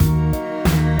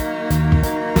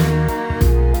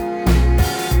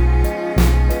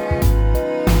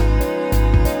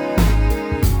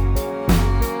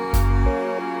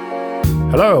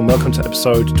and welcome to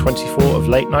episode 24 of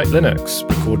Late Night Linux,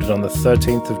 recorded on the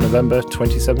 13th of November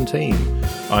 2017.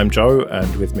 I'm Joe,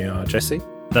 and with me are Jesse.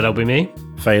 That'll be me.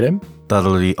 Phelim.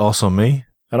 That'll be also me.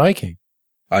 And Ike.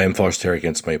 I am forced here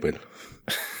against my will.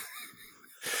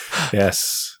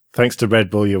 Yes, thanks to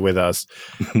Red Bull, you're with us.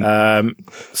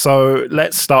 So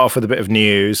let's start off with a bit of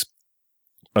news,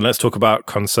 and let's talk about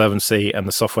Conservancy and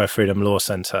the Software Freedom Law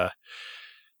Centre.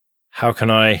 How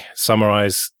can I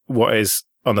summarize what is,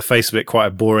 on the face of it, quite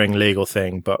a boring legal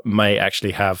thing, but may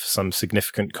actually have some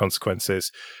significant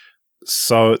consequences?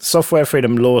 So, Software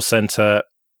Freedom Law Centre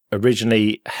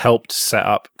originally helped set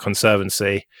up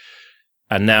Conservancy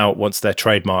and now wants their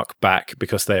trademark back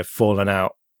because they have fallen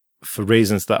out for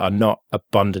reasons that are not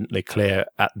abundantly clear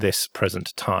at this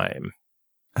present time.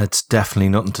 It's definitely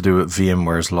nothing to do with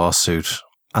VMware's lawsuit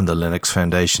and the Linux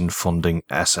Foundation funding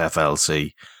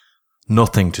SFLC.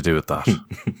 Nothing to do with that.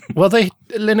 Well, the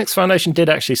Linux Foundation did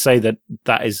actually say that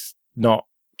that is not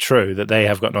true, that they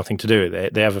have got nothing to do with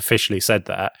it. They have officially said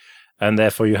that, and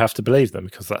therefore you have to believe them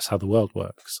because that's how the world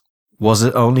works. Was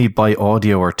it only by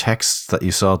audio or text that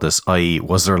you saw this, i.e.,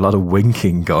 was there a lot of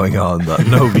winking going on that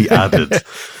nobody added?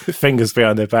 Fingers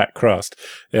behind their back crossed.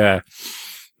 Yeah.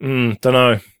 Don't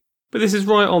know. But this is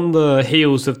right on the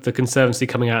heels of the Conservancy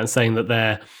coming out and saying that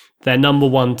their number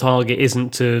one target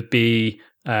isn't to be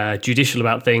judicial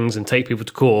about things and take people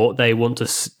to court. They want to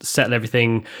settle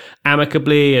everything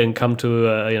amicably and come to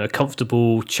a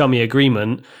comfortable, chummy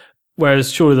agreement.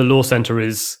 Whereas surely the law centre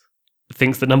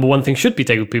thinks that number one thing should be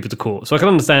taking people to court. So I can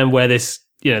understand where this,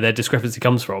 their discrepancy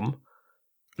comes from.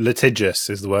 Litigious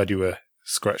is the word you were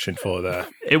scratching for there.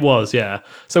 It was, yeah.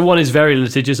 So one is very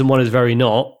litigious and one is very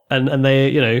not, and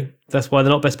they, that's why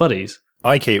they're not best buddies.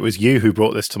 Ike, it was you who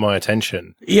brought this to my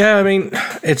attention. Yeah, I mean,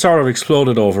 it sort of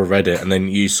exploded over Reddit, and then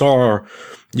you saw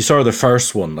the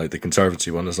first one, like the Conservancy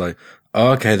one, is like,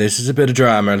 okay, this is a bit of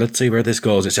drama, let's see where this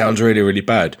goes. It sounds really, really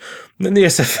bad. And then the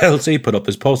SFLC put up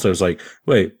this post, I was like,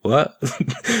 wait, what?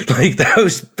 Like, that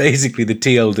was basically the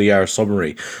TLDR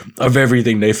summary of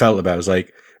everything they felt about. I was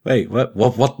like, wait, what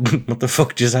the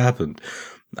fuck just happened?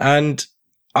 And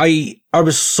I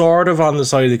was sort of on the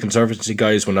side of the Conservancy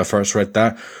guys when I first read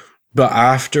that. But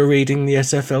after reading the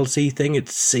SFLC thing, it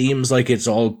seems like it's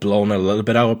all blown a little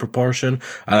bit out of proportion.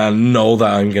 And I know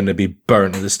that I'm going to be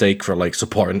burnt at the stake for like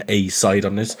supporting a side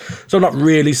on this. So I'm not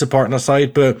really supporting a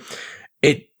side, but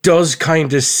it does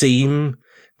kind of seem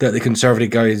that the Conservative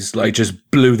guys like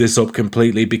just blew this up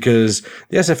completely because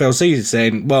the SFLC is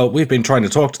saying, well, we've been trying to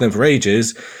talk to them for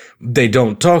ages. They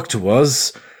don't talk to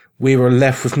us. We were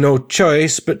left with no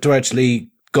choice but to actually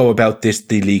go about this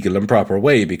the legal and proper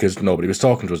way because nobody was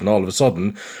talking to us. And all of a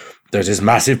sudden, there's this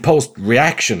massive post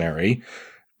reactionary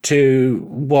to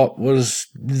what was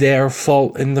their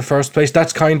fault in the first place.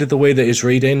 That's kind of the way that it's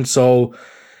reading. So,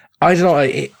 I don't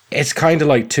know. It's kind of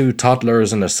like two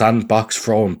toddlers in a sandbox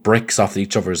throwing bricks off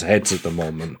each other's heads at the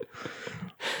moment.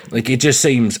 Like, it just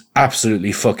seems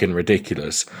absolutely fucking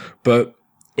ridiculous. But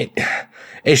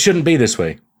it shouldn't be this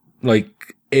way.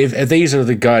 Like, if these are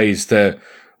the guys that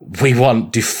we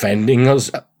want defending us,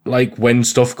 like when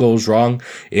stuff goes wrong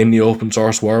in the open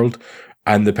source world,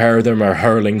 and the pair of them are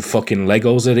hurling fucking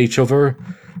Legos at each other,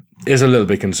 is a little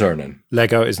bit concerning.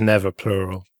 Lego is never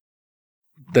plural.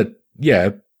 Yeah.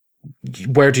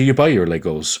 Where do you buy your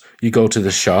Legos? You go to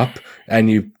the shop, and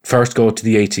you first go to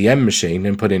the ATM machine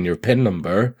and put in your PIN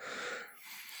number.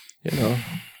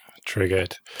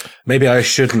 Triggered. Maybe I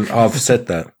shouldn't have said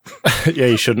that. Yeah,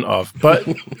 you shouldn't have. But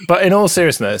in all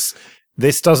seriousness,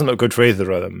 this doesn't look good for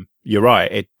either of them. You're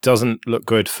right. It doesn't look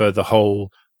good for the whole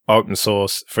open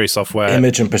source free software.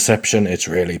 Image and perception, it's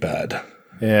really bad.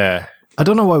 Yeah. I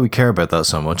don't know why we care about that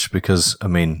so much because, I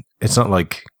mean, it's not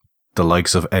like the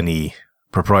likes of any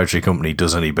proprietary company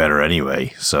does any better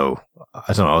anyway. So,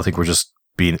 I don't know. I think we're just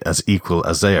being as equal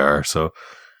as they are. So,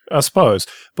 I suppose.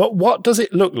 But what does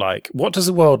it look like? What does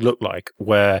the world look like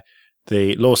where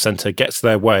the law centre gets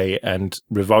their way and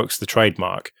revokes the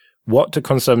trademark? What do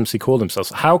Conservancy call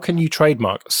themselves? How can you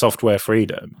trademark software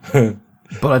freedom?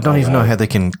 But I don't even know how they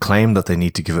can claim that they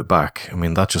need to give it back. I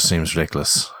mean, that just seems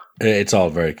ridiculous. It's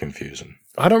all very confusing.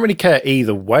 I don't really care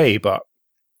either way, but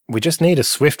we just need a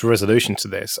swift resolution to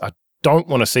this. I don't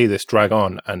want to see this drag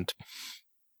on and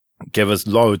give us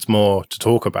loads more to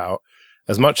talk about.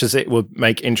 As much as it would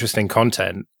make interesting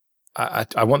content,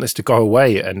 I want this to go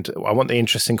away, and I want the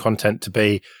interesting content to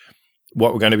be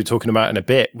what we're going to be talking about in a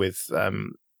bit with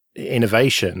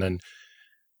innovation and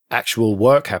actual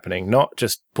work happening, not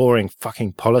just boring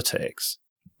fucking politics.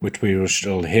 Which we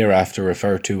shall hereafter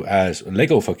refer to as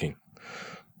Lego fucking.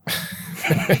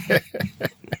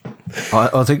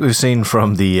 I think we've seen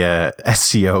from the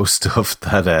SEO stuff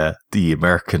that the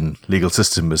American legal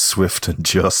system is swift and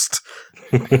just.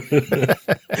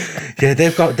 Yeah,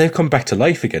 they've come back to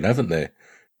life again, haven't they?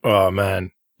 Oh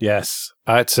man, yes.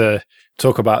 I had to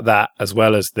talk about that as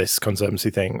well as this conservancy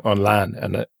thing on LAN,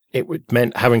 and it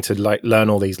meant having to learn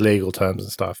all these legal terms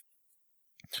and stuff.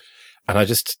 And I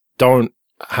just don't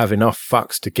have enough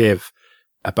fucks to give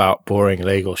about boring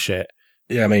legal shit.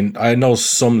 Yeah, I mean, I know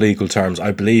some legal terms.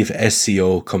 I believe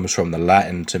SEO comes from the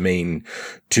Latin to mean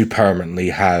to permanently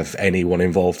have anyone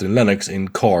involved in Linux in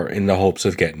court in the hopes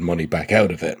of getting money back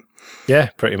out of it.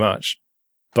 Yeah, pretty much.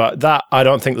 But that, I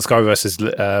don't think the Sky versus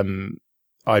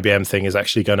IBM thing is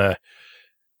actually going to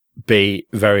be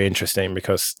very interesting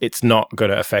because it's not going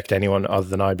to affect anyone other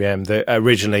than IBM.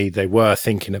 Originally, they were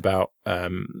thinking about,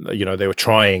 they were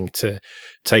trying to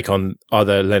take on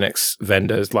other Linux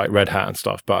vendors like Red Hat and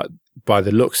stuff, but by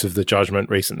the looks of the judgment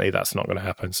recently, that's not going to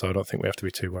happen. So I don't think we have to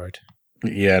be too worried.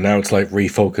 Yeah, now it's like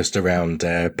refocused around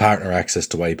partner access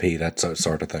to IP, that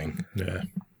sort of thing. Yeah.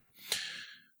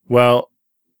 Well,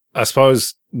 I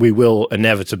suppose we will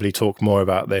inevitably talk more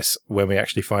about this when we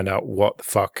actually find out what the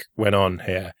fuck went on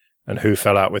here and who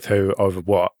fell out with who over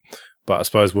what. But I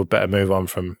suppose we'll better move on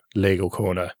from legal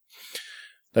corner.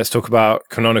 Let's talk about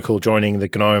Canonical joining the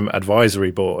GNOME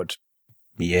Advisory Board.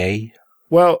 Yay.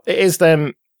 Well, it is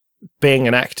them being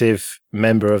an active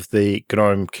member of the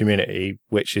GNOME community,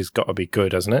 which has got to be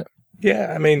good, hasn't it?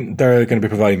 Yeah, I mean, they're going to be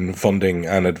providing funding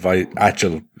and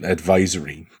actual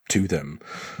advisory to them.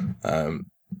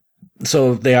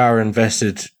 So they are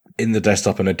invested in the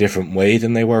desktop in a different way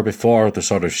than they were before. They're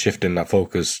sort of shifting that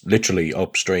focus literally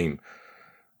upstream.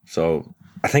 So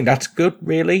I think that's good,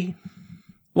 really.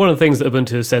 One of the things that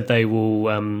Ubuntu has said they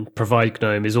will provide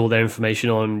GNOME is all their information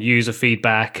on user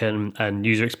feedback and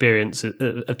user experience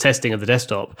of testing of the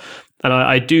desktop. And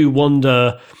I do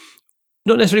wonder,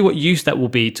 not necessarily what use that will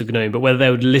be to GNOME, but whether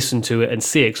they would listen to it and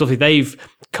see it. Because obviously they've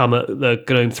come at the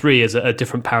GNOME 3 as a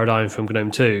different paradigm from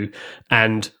GNOME 2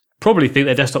 and probably think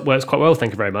their desktop works quite well,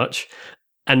 thank you very much.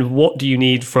 And what do you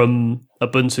need from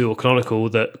Ubuntu or Canonical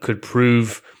that could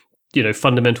prove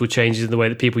fundamental changes in the way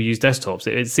that people use desktops?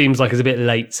 It seems like it's a bit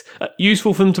late.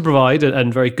 Useful for them to provide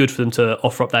and very good for them to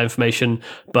offer up that information,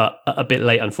 but a bit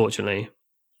late, unfortunately.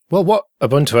 Well, what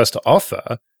Ubuntu has to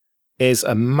offer is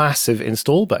a massive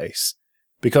install base.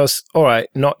 Because, all right,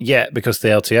 not yet because the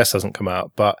LTS hasn't come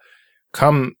out, but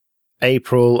come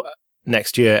April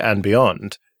next year and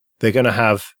beyond, they're going to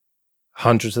have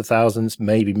hundreds of thousands,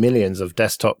 maybe millions of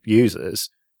desktop users.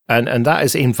 And that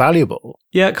is invaluable.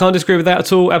 Yeah, can't disagree with that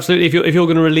at all. Absolutely. If you're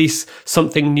going to release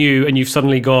something new and you've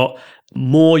suddenly got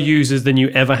more users than you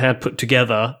ever had put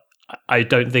together, I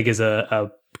don't think is a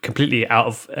completely out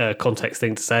of context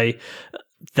thing to say,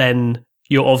 then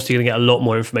you're obviously going to get a lot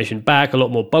more information back, a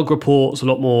lot more bug reports, a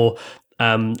lot more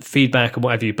feedback and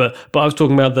what have you. But I was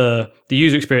talking about the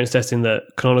user experience testing that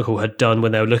Canonical had done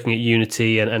when they were looking at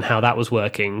Unity and how that was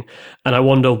working. And I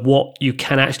wonder what you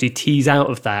can actually tease out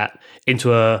of that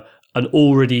into an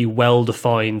already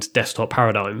well-defined desktop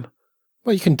paradigm.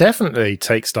 Well, you can definitely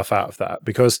take stuff out of that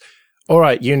because, all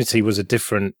right, Unity was a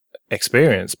different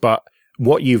experience, but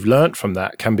what you've learned from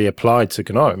that can be applied to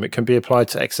GNOME. It can be applied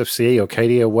to XFCE or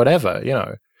KDE or whatever.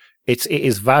 It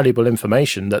is valuable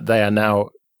information that they are now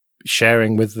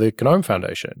sharing with the GNOME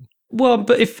Foundation. Well,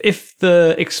 but if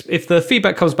the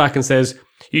feedback comes back and says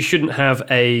you shouldn't have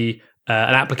an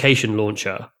application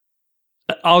launcher,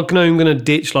 are GNOME going to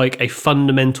ditch like a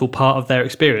fundamental part of their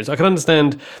experience? I can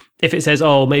understand if it says,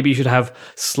 oh, maybe you should have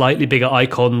slightly bigger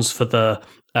icons for the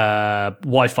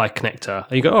Wi-Fi connector.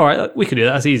 And you go, all right, we can do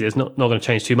that. That's easy. It's not going to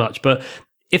change too much. But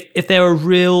if there are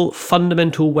real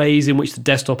fundamental ways in which the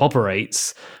desktop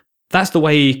operates, that's the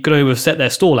way GNOME have set their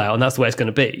stall out, and that's the way it's going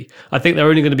to be. I think they're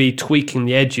only going to be tweaking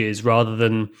the edges rather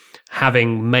than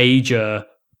having major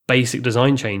basic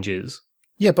design changes.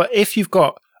 Yeah, but if you've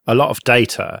got a lot of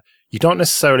data, you don't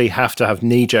necessarily have to have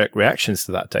knee-jerk reactions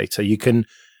to that data. You can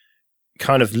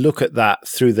kind of look at that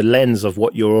through the lens of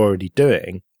what you're already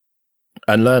doing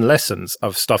and learn lessons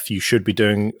of stuff you should be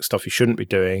doing, stuff you shouldn't be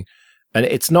doing. And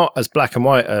it's not as black and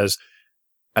white as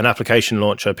an application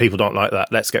launcher, people don't like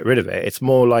that, let's get rid of it. It's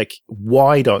more like,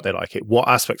 why don't they like it? What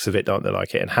aspects of it don't they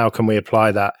like it? And how can we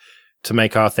apply that to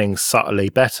make our things subtly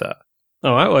better?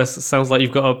 All right, well, it sounds like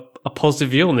you've got a positive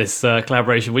view on this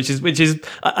collaboration, which is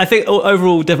I think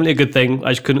overall definitely a good thing.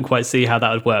 I just couldn't quite see how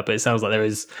that would work, but it sounds like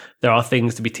there are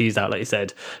things to be teased out, like you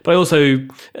said. But I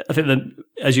think that,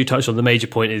 as you touched on, the major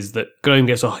point is that GNOME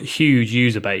gets a huge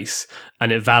user base,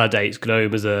 and it validates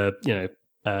GNOME as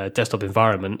a desktop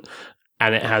environment,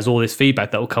 and it has all this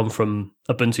feedback that will come from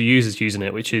Ubuntu users using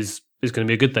it, which is going to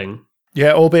be a good thing.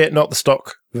 Yeah, albeit not the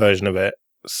stock version of it.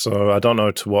 So I don't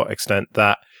know to what extent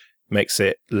that makes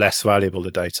it less valuable,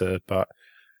 the data, but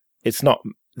it's not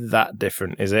that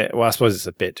different, is it? Well, I suppose it's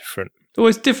a bit different. Well,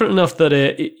 it's different enough that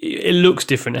it looks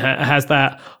different. It has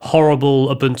that horrible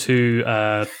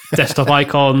Ubuntu desktop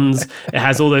icons. It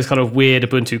has all those kind of weird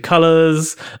Ubuntu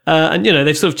colors. And,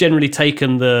 they've sort of generally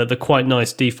taken the quite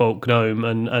nice default GNOME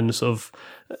and sort of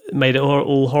made it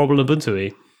all horrible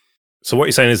Ubuntu-y. So what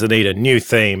you're saying is they need a new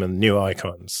theme and new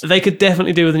icons. They could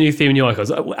definitely do with a new theme and new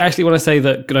icons. Actually, when I say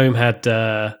that GNOME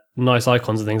had nice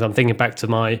icons and things, I'm thinking back to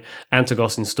my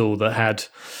Antigos install that had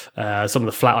some of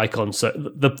the flat icons. So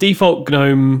the default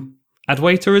GNOME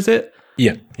Adwaita, is it?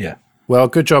 Yeah. Well,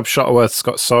 good job Shuttleworth's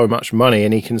got so much money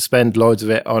and he can spend loads of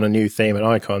it on a new theme and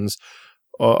icons.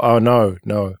 Or, no,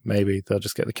 maybe they'll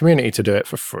just get the community to do it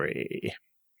for free.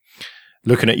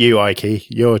 Looking at you, Ike,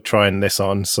 you're trying this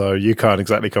on, so you can't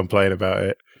exactly complain about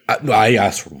it. I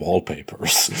asked for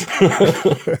wallpapers.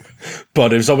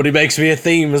 But if somebody makes me a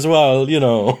theme as well, Yeah.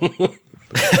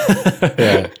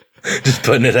 Just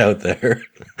putting it out there.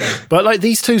 But like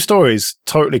these two stories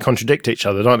totally contradict each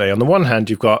other, don't they? On the one hand,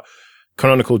 you've got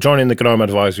Canonical joining the GNOME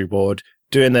Advisory Board,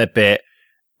 doing their bit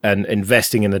and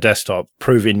investing in the desktop,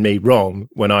 proving me wrong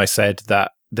when I said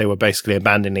that they were basically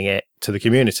abandoning it to the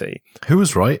community. Who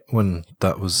was right when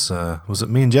that was it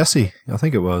me and Jesse? I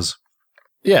think it was.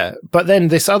 Yeah, but then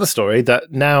this other story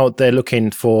that now they're looking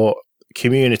for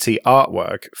community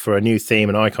artwork for a new theme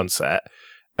and icon set,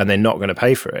 and they're not going to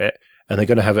pay for it, and they're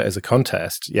going to have it as a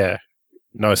contest. Yeah,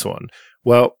 nice one.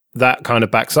 Well, that kind of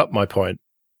backs up my point,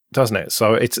 doesn't it?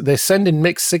 So they're sending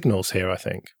mixed signals here, I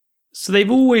think. So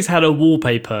they've always had a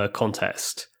wallpaper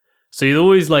contest. So you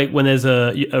always, like, when there's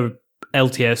a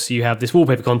LTS, you have this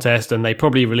wallpaper contest, and they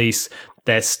probably release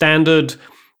their standard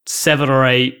 7 or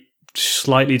 8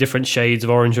 slightly different shades of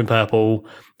orange and purple,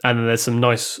 and then there's some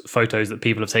nice photos that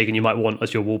people have taken you might want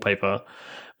as your wallpaper,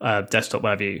 desktop,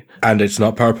 whatever you. And it's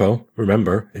not purple.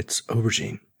 Remember, it's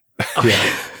aubergine.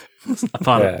 Yeah.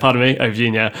 Pardon me,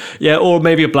 aubergine, yeah, or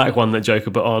maybe a black one that Joker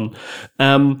put on,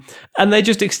 and they're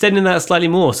just extending that slightly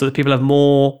more so that people have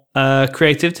more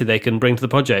creativity they can bring to the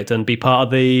project and be part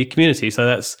of the community. So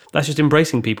that's just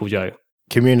embracing people, Joe.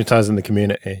 Communitizing the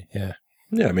community, yeah.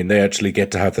 Yeah, I mean, they actually get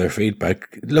to have their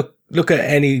feedback. Look at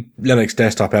any Linux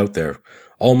desktop out there.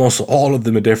 Almost all of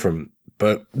them are different,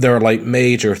 but there are like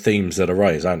major themes that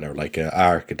arise, aren't there? Like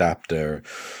Arc, Adapter,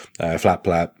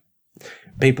 Flatplat.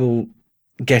 People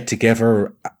get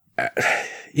together.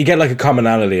 You get like a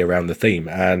commonality around the theme,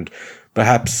 and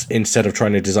perhaps instead of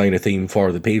trying to design a theme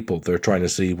for the people, they're trying to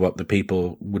see what the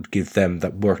people would give them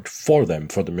that worked for them,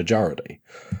 for the majority,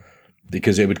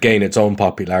 because it would gain its own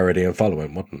popularity and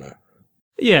following, wouldn't it?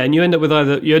 Yeah, and you end up with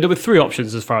 3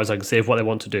 options as far as I can see of what they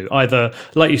want to do. Either,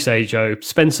 like you say, Joe,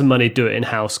 spend some money, do it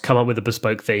in-house, come up with a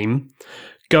bespoke theme,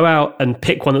 go out and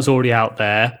pick one that's already out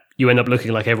there. You end up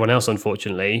looking like everyone else,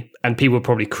 unfortunately, and people will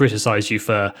probably criticize you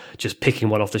for just picking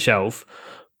one off the shelf,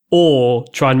 or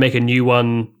try and make a new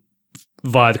one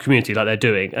via the community like they're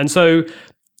doing. And so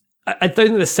I don't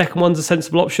think the second one's a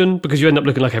sensible option, because you end up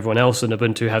looking like everyone else, and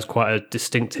Ubuntu has quite a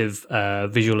distinctive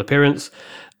visual appearance.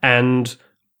 And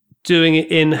doing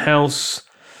it in-house,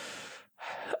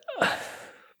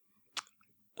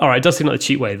 all right, it does seem like the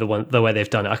cheap way, the way they've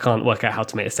done it. I can't work out how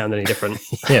to make it sound any different.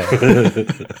 Yeah.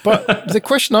 But the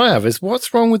question I have is,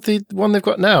 what's wrong with the one they've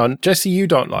got now? And Jesse, you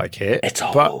don't like it. It's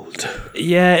old.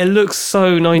 Yeah, it looks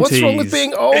so 90s. What's wrong with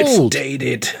being old? It's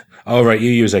dated. All right, you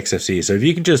use XFCE, so if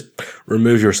you can just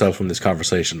remove yourself from this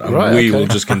conversation, and we will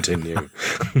just continue.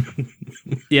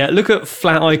 Yeah, look at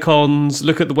flat icons.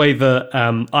 Look at the way that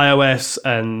iOS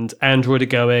and Android are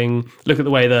going. Look at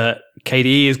the way that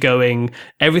KDE is going.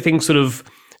 Everything's sort of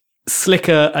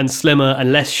slicker and slimmer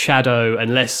and less shadow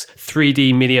and less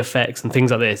 3D MIDI effects and things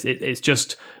like this. It's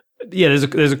just, yeah,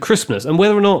 there's a crispness. And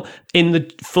whether or not in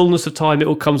the fullness of time it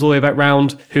all comes all the way back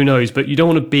round, who knows? But you don't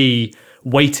want to be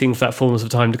waiting for that fullness of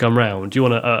time to come round. You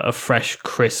want a fresh,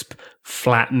 crisp,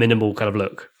 flat, minimal kind of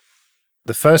look.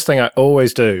 The first thing I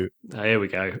always do. Oh, here we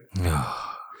go.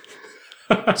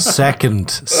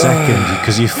 Second,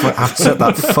 because you have to set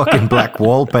that fucking black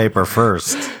wallpaper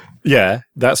first. Yeah,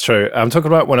 that's true. I'm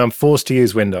talking about when I'm forced to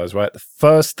use Windows, right? The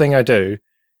first thing I do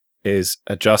is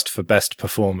adjust for best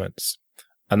performance.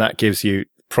 And that gives you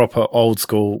proper old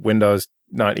school Windows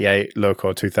 98 look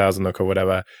or 2000 look or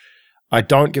whatever. I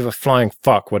don't give a flying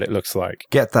fuck what it looks like.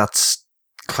 Get that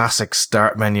classic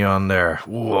start menu on there.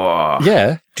 Whoa.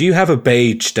 Yeah. Do you have a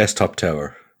beige desktop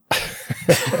tower?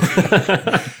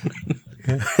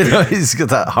 He's got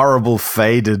that horrible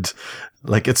faded,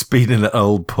 like it's been in an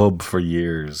old pub for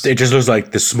years. It just looks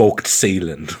like the smoked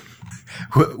ceiling.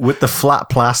 with the flat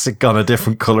plastic on a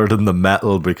different color than the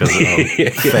metal because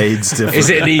it fades different. Is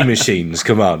it an E-machines?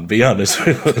 Come on, be honest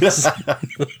with us.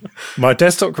 My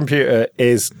desktop computer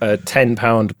is a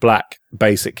 £10 black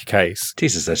basic case.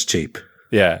 Jesus, that's cheap.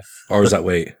 Yeah. Or is that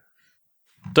weight?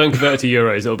 Don't convert it to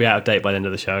euros; it'll be out of date by the end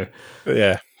of the show.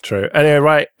 Yeah, true. Anyway,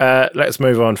 right, let's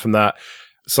move on from that.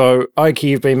 So, Ike,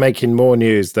 you've been making more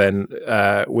news then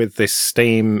with this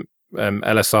Steam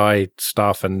LSI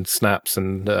stuff and snaps,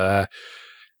 and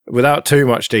without too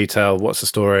much detail, what's the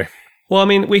story? Well, I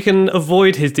mean, we can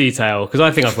avoid his detail because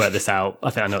I think I've worked this out.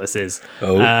 I think I know what this is.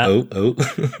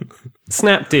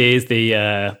 Snapd is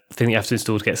the thing that you have to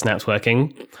install to get snaps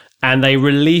working. And they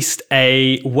released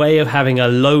a way of having a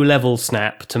low-level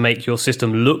snap to make your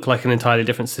system look like an entirely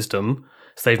different system.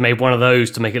 So they've made one of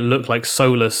those to make it look like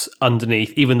Solus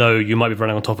underneath, even though you might be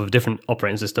running on top of a different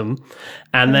operating system.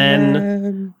 And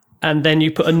then you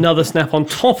put another snap on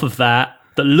top of that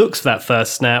looks for that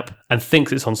first snap and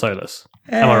thinks it's on Solus.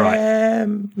 Am I right?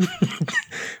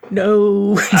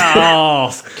 No.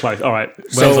 Oh, close. All right.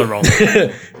 Where was I wrong?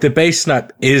 The base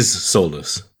snap is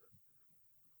Solus.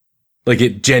 Like,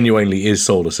 it genuinely is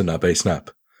Solus in that base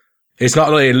snap. It's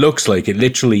not like it looks like, it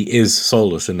literally is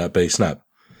Solus in that base snap.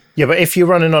 Yeah, but if you're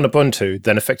running on Ubuntu,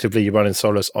 then effectively you're running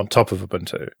Solus on top of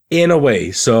Ubuntu. In a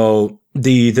way. So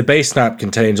the base snap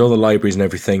contains all the libraries and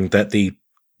everything that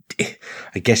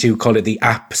I guess you would call it the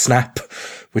app snap,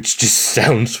 which just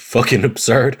sounds fucking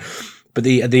absurd. But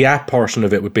the app portion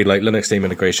of it would be like Linux Steam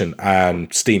integration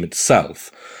and Steam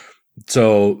itself.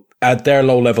 So at their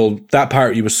low level, that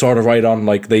part you was sort of right on,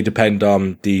 like they depend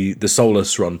on the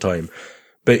Solus runtime.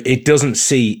 But it doesn't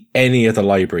see any of the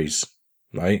libraries,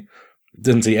 right? It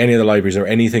doesn't see any of the libraries or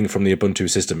anything from the Ubuntu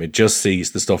system. It just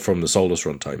sees the stuff from the Solus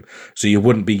runtime. So you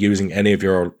wouldn't be using any of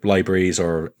your libraries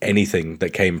or anything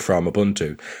that came from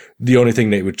Ubuntu. The only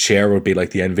thing that it would share would be like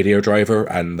the NVIDIA driver,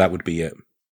 and that would be it.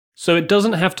 So it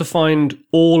doesn't have to find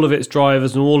all of its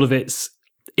drivers and all of its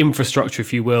infrastructure,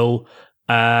 if you will,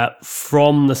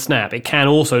 from the snap. It can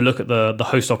also look at the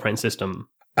host operating system.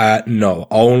 No,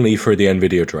 only for the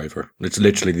NVIDIA driver. It's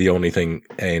literally the only thing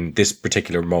in this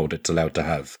particular mode it's allowed to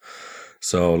have.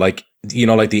 So, like, you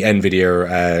know, like the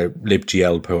NVIDIA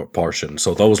libgl portion.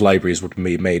 So those libraries would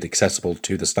be made accessible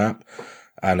to the snap,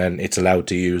 and then it's allowed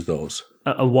to use those.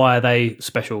 And why are they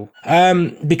special?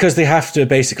 Because they have to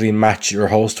basically match your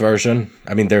host version.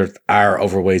 I mean, there are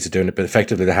other ways of doing it, but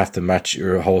effectively they have to match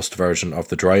your host version of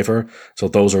the driver. So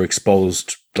those are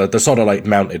exposed, they're sort of like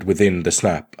mounted within the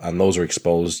snap, and those are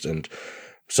exposed. And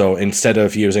so instead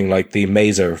of using like the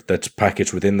Mazer that's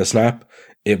packaged within the snap,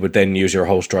 it would then use your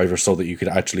host driver so that you could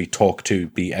actually talk to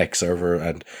the X server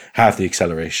and have the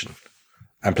acceleration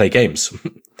and play games.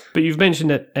 But you've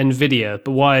mentioned it, NVIDIA,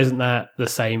 but why isn't that the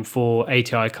same for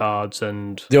ATI cards?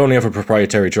 And the only other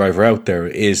proprietary driver out there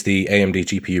is the AMD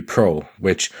GPU Pro,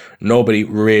 which nobody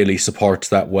really supports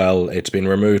that well. It's been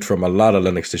removed from a lot of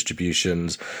Linux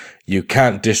distributions. You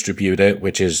can't distribute it,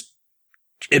 which is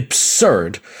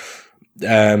absurd.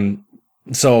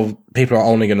 So people are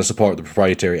only going to support the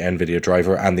proprietary NVIDIA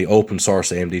driver, and the open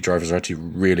source AMD drivers are actually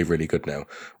really, really good now.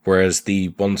 Whereas the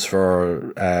ones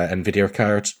for NVIDIA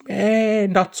cards,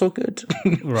 not so good.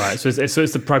 Right. So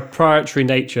it's the proprietary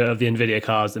nature of the NVIDIA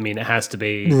cards. I mean, it has to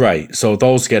be. Right. So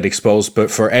those get exposed.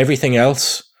 But for everything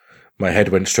else, my head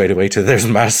went straight away to there's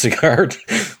MasterCard.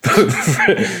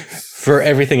 For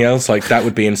everything else, like that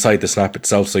would be inside the snap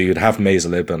itself. So you'd have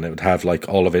Mazalib, and it would have like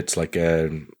all of its like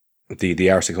the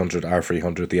R600,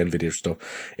 R300, the NVIDIA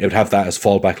stuff. It would have that as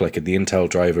fallback, like in the Intel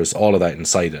drivers, all of that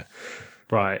inside it.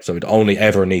 Right. So it'd only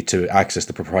ever need to access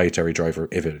the proprietary driver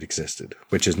if it existed,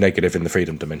 which is negative in the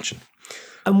freedom dimension.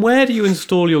 And where do you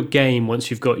install your game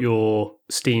once you've got your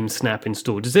Steam Snap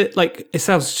installed? Does it, like, it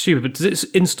sounds stupid, but does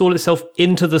it install itself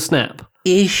into the Snap?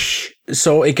 Ish.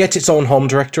 So it gets its own home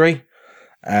directory,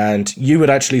 and you would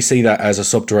actually see that as a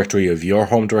subdirectory of your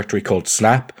home directory called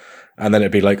Snap. And then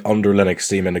it'd be like under Linux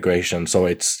Steam integration. So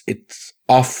it's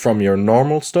off from your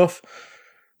normal stuff.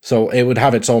 So it would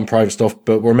have its own private stuff,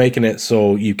 but we're making it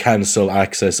so you can still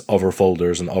access other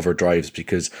folders and other drives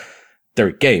because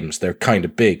they're games. They're kind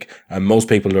of big. And most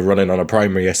people are running on a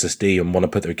primary SSD and want to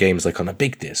put their games like on a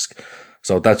big disk.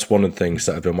 So that's one of the things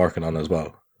that I've been working on as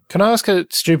well. Can I ask a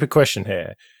stupid question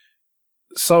here?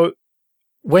 So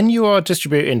when you are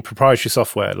distributing proprietary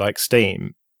software like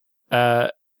Steam,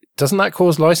 doesn't that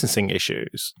cause licensing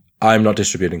issues? I'm not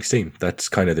distributing Steam. That's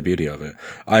kind of the beauty of it.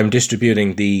 I'm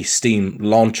distributing the Steam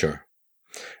launcher,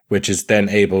 which is then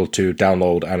able to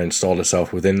download and install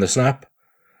itself within the snap.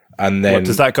 And then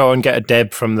does that go and get a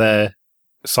deb from their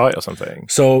site or something?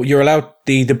 So you're allowed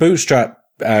the Bootstrap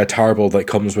tarball that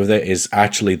comes with it is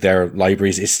actually their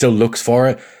libraries. It still looks for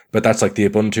it, but that's like the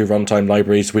Ubuntu runtime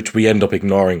libraries, which we end up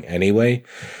ignoring anyway.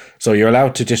 So you're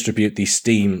allowed to distribute the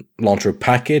Steam launcher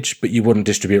package, but you wouldn't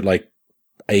distribute like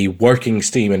a working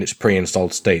Steam in its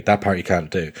pre-installed state. That part you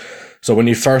can't do. So when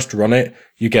you first run it,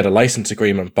 you get a license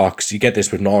agreement box. You get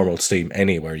this with normal Steam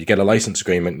anywhere. You get a license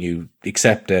agreement, you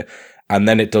accept it, and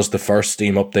then it does the first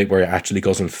Steam update where it actually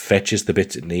goes and fetches the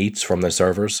bits it needs from the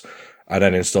servers and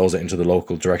then installs it into the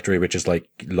local directory, which is like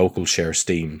local share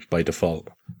Steam by default.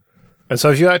 And so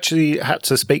have you actually had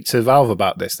to speak to Valve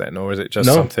about this then, or is it just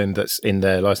something that's in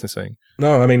their licensing?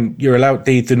 No, I mean, you're allowed,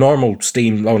 the normal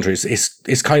Steam launcher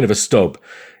is kind of a stub.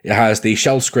 It has the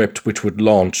shell script which would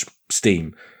launch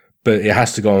Steam, but it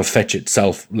has to go and fetch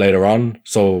itself later on.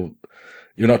 So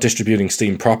you're not distributing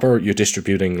Steam proper, you're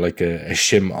distributing like a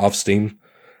shim of Steam,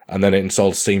 and then it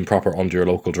installs Steam proper onto your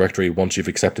local directory once you've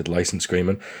accepted the license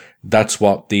agreement. That's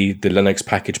what the Linux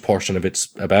package portion of it's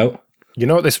about. You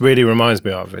know what this really reminds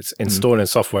me of? It's installing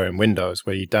software in Windows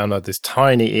where you download this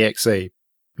tiny exe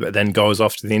that then goes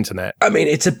off to the internet. I mean,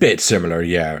 it's a bit similar,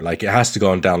 yeah. Like, it has to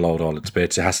go and download all its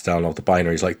bits. It has to download the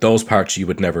binaries. Like, those parts you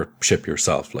would never ship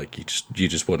yourself. Like, you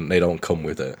just wouldn't. They don't come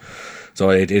with it. So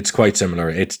it's quite similar.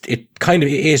 It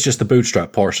is just the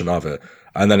bootstrap portion of it,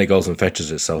 and then it goes and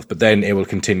fetches itself. But then it will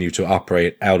continue to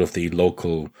operate out of the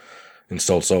local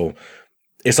install. So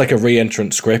it's like a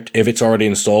re-entrant script. If it's already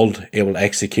installed, it will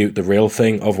execute the real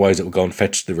thing. Otherwise, it will go and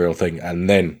fetch the real thing and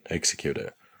then execute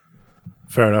it.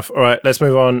 Fair enough. All right, let's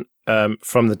move on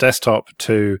from the desktop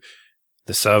to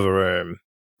the server room.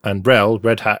 And RHEL,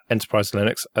 Red Hat Enterprise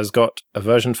Linux, has got a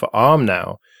version for ARM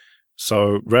now.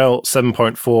 So RHEL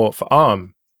 7.4 for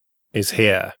ARM is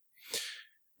here.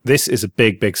 This is a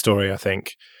big, big story, I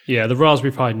think. Yeah, the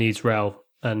Raspberry Pi needs RHEL.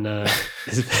 And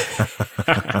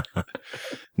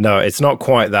no, it's not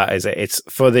quite that, is it? It's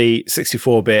for the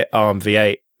 64-bit ARM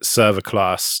v8 server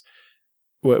class.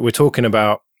 We're talking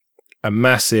about a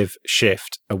massive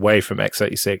shift away from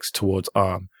x86 towards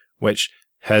ARM, which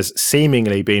has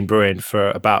seemingly been brewing for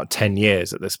about 10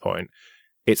 years at this point.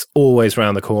 It's always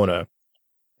around the corner.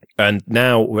 And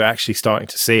now we're actually starting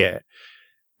to see it.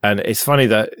 And it's funny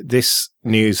that this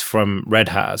news from Red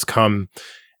Hat has come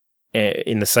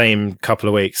in the same couple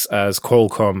of weeks as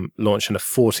Qualcomm launching a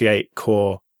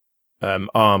 48-core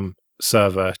ARM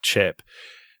server chip,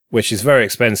 which is very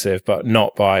expensive, but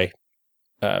not by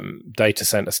data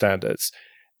center standards.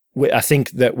 I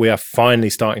think that we are finally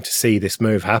starting to see this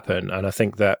move happen, and I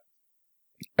think that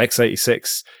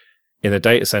x86 in the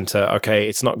data center, okay,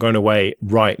 it's not going away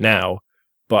right now,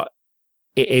 but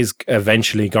it is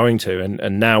eventually going to,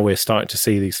 and now we're starting to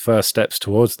see these first steps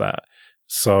towards that.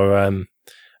 So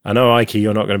I know, Ike,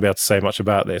 you're not going to be able to say much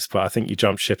about this, but I think you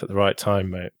jumped ship at the right time,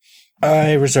 mate.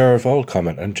 I reserve all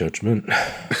comment and judgment.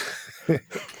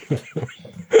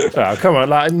 Oh, come on.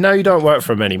 Like, no, you don't work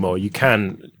for them anymore. You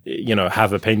can,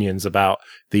 have opinions about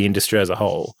the industry as a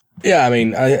whole. Yeah, I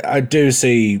mean, I do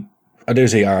see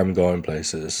ARM going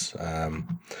places.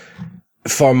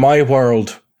 For my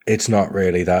world, it's not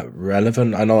really that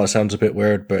relevant. I know that sounds a bit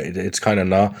weird, but it's kind of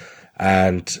not.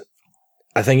 And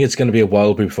I think it's going to be a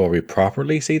while before we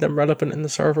properly see them relevant in the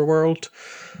server world.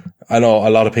 I know a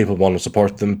lot of people want to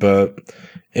support them, but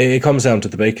it comes down to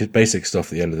the basic stuff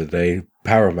at the end of the day.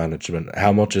 Power management.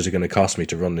 How much is it going to cost me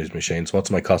to run these machines?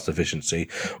 What's my cost efficiency?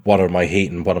 What are my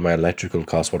heating? What are my electrical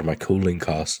costs? What are my cooling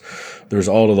costs? There's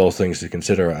all of those things to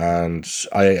consider, and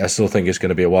I still think it's going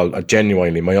to be a while.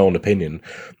 Genuinely, my own opinion,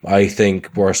 I think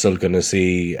we're still going to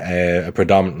see a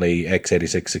predominantly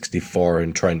x86 64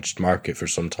 entrenched market for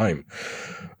some time.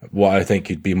 What I think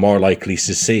you'd be more likely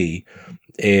to see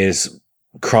is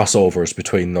crossovers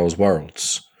between those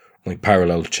worlds, like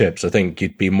parallel chips. I think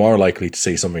you'd be more likely to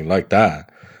see something like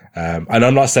that. And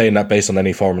I'm not saying that based on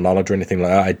any form of knowledge or anything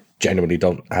like that. I genuinely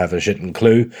don't have a shitting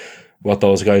clue what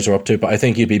those guys are up to, but I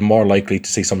think you'd be more likely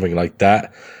to see something like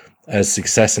that as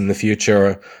success in the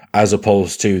future, as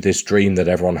opposed to this dream that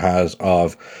everyone has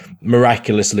of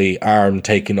miraculously ARM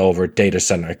taking over data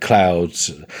center,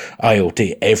 clouds,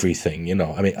 IoT, everything,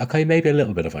 I mean, okay, maybe a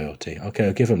little bit of IoT. Okay,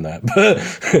 I'll give them that.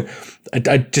 But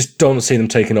I just don't see them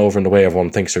taking over in the way everyone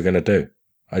thinks they're going to do.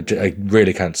 I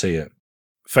really can't see it.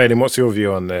 Phelan, what's your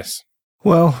view on this?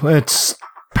 Well, it's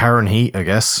power and heat, I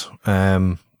guess.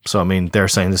 So, I mean, they're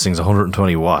saying this thing's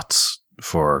 120 watts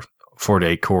for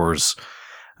 48 cores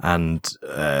and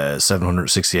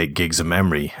 768 gigs of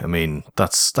memory. I mean,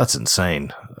 that's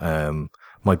insane.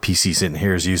 My PC sitting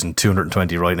here is using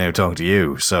 220 right now talking to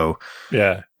you. So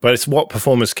yeah, but it's what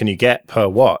performance can you get per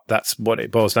watt? That's what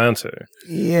it boils down to.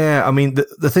 Yeah, I mean,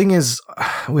 the thing is,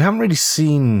 we haven't really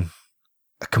seen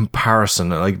a comparison.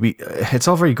 Like it's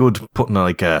all very good putting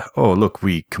like oh look,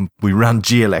 we ran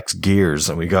GLX gears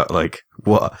and we got like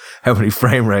how many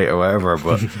frame rate or whatever,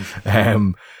 but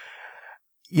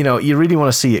you know, you really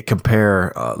want to see it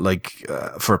compare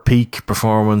for peak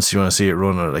performance. You want to see it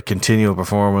run at a continual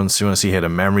performance. You want to see how the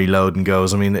memory loading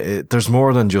goes. I mean, there's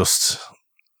more than just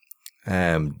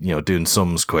you know, doing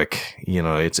sums quick. You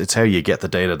know, it's how you get the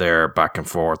data there back and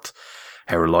forth,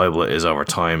 how reliable it is over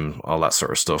time, all that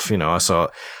sort of stuff. You know,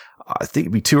 I think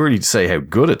it'd be too early to say how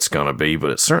good it's going to be, but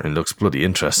it certainly looks bloody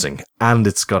interesting. And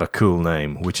it's got a cool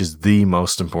name, which is the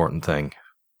most important thing.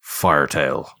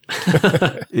 Firetail.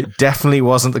 It definitely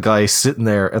wasn't the guy sitting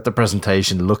there at the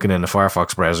presentation looking in the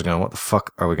Firefox browser going, what the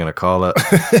fuck are we going to call it?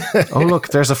 Oh, look,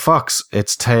 there's a fox.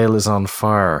 Its tail is on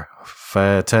fire.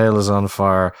 Tail is on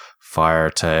fire.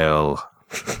 Firetail.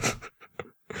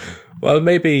 Well,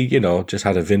 maybe, you know, just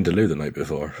had a Vindaloo the night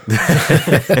before.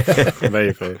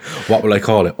 Maybe. What will I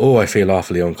call it? Oh, I feel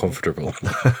awfully uncomfortable.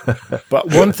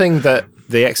 But one thing that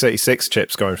the x86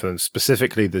 chips going for them,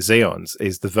 specifically the Xeons,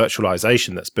 is the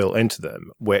virtualization that's built into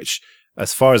them, which,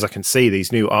 as far as I can see,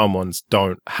 these new ARM ones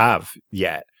don't have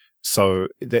yet. So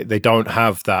they don't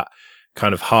have that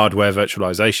kind of hardware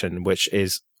virtualization, which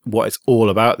is what it's all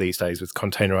about these days with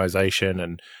containerization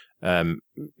and,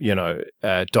 you know,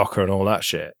 Docker and all that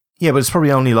shit. Yeah, but it's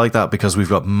probably only like that because we've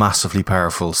got massively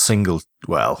powerful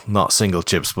not single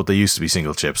chips, but they used to be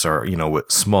single chips, or, you know, with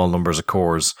small numbers of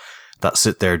cores that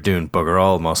sit there doing bugger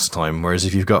all most of the time. Whereas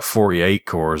if you've got 48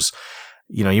 cores,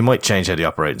 you know, you might change how the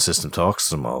operating system talks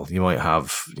to them all. You might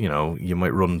have, you know, you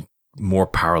might run more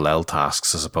parallel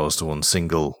tasks as opposed to one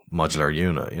single modular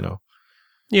unit, you know.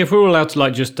 Yeah, if we're all allowed to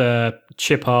like just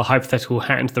chip our hypothetical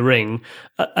hat into the ring,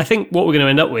 I think what we're going to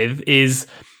end up with is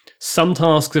some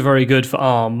tasks are very good for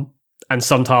ARM and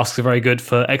some tasks are very good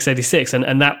for x86,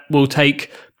 and that will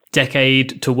take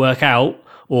decade to work out,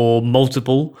 or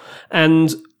multiple.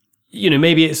 And, you know,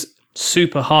 maybe it's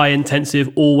super high intensive,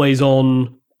 always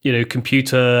on, you know,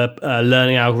 computer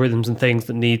learning algorithms and things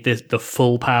that need the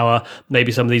full power,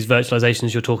 maybe some of these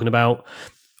virtualizations you're talking about.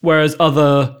 Whereas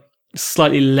other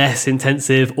slightly less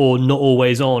intensive or not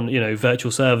always on, you know,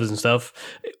 virtual servers and stuff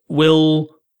will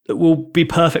be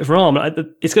perfect for ARM.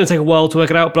 It's going to take a while to work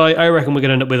it out, but I reckon we're going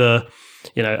to end up with a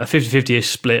 50-50-ish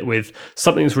split with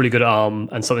something that's really good at ARM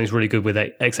and something that's really good with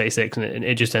x86, and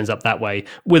it just ends up that way,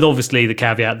 with obviously the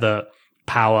caveat that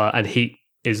power and heat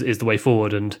is the way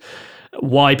forward. And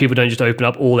why people don't just open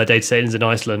up all their data centers in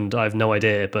Iceland, I have no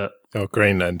idea. But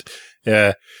Greenland.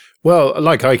 Yeah. Well,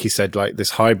 like Ike said, like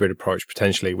this hybrid approach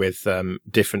potentially with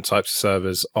different types of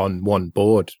servers on one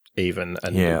board even.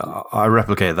 And yeah, I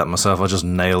replicated that myself. I just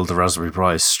nailed the Raspberry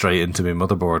Pi straight into my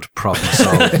motherboard. Problem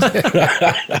solved.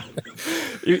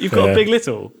 You've got a Big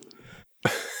Little.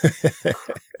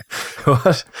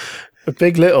 What? A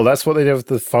Big Little, that's what they do with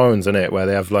the phones, isn't it? Where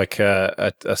they have like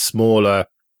a smaller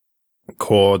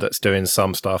core that's doing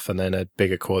some stuff and then a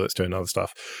bigger core that's doing other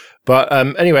stuff. But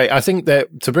anyway, I think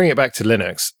that to bring it back to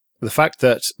Linux, the fact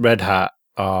that Red Hat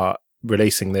are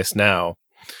releasing this now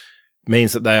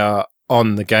means that they are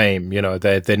on the game. You know,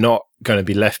 they're not going to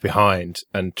be left behind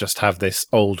and just have this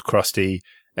old crusty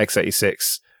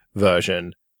x86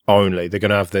 version only. They're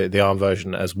going to have the ARM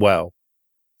version as well.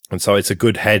 And so it's a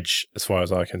good hedge as far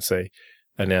as I can see.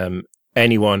 And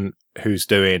anyone who's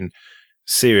doing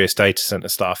serious data center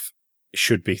stuff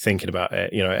should be thinking about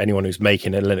it. You know, anyone who's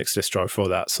making a Linux distro for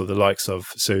that. So the likes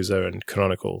of SUSE and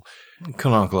Canonical.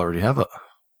 Canonical already have it.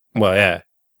 Well, yeah.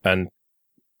 And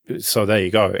so there you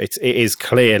go. It is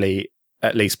clearly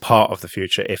at least part of the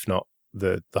future, if not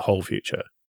the whole future.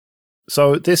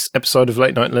 So this episode of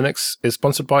Late Night Linux is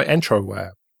sponsored by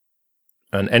Entroware.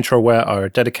 And Entroware are a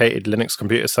dedicated Linux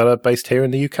computer seller based here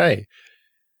in the UK.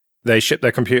 They ship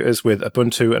their computers with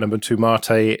Ubuntu and Ubuntu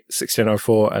Mate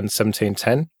 1604 and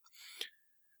 1710.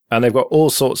 And they've got all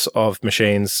sorts of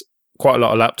machines, quite a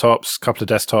lot of laptops, a couple of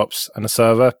desktops, and a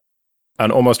server.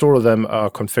 And almost all of them are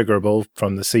configurable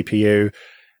from the CPU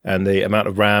and the amount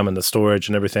of RAM and the storage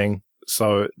and everything.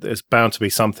 So there's bound to be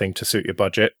something to suit your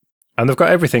budget. And they've got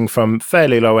everything from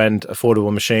fairly low-end,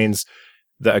 affordable machines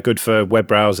that are good for web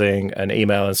browsing and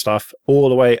email and stuff, all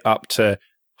the way up to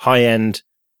high-end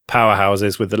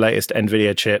powerhouses with the latest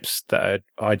NVIDIA chips that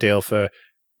are ideal for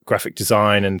graphic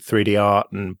design and 3D art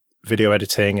and video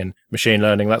editing and machine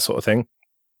learning, that sort of thing.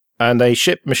 And they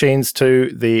ship machines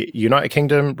to the United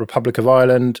Kingdom, Republic of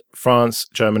Ireland, France,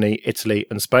 Germany, Italy,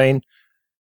 and Spain.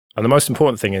 And the most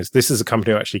important thing is this is a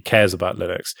company who actually cares about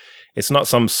Linux. It's not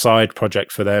some side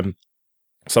project for them,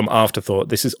 some afterthought.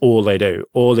 This is all they do.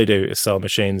 All they do is sell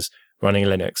machines running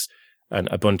Linux and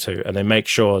Ubuntu, and they make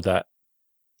sure that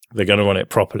they're going to run it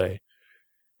properly.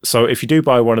 So if you do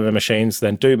buy one of the machines,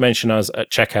 then do mention us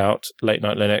at checkout, Late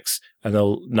Night Linux, and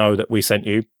they'll know that we sent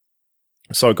you.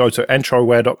 So go to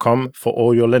entroware.com for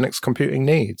all your Linux computing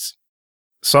needs.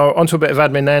 So onto a bit of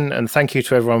admin then, and thank you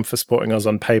to everyone for supporting us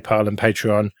on PayPal and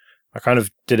Patreon. I kind of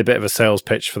did a bit of a sales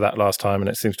pitch for that last time, and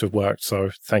it seems to have worked,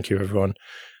 so thank you, everyone.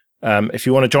 If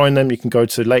you want to join them, you can go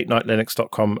to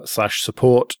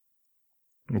latenightlinux.com/support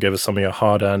and give us some of your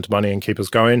hard-earned money and keep us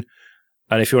going.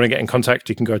 And if you want to get in contact,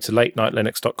 you can go to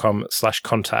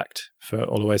latenightlinux.com/contact for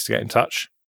all the ways to get in touch.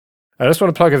 I just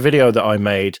want to plug a video that I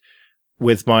made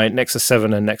with my Nexus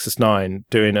 7 and Nexus 9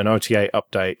 doing an OTA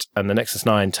update, and the Nexus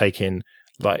 9 taking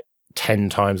like 10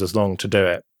 times as long to do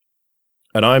it.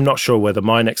 And I'm not sure whether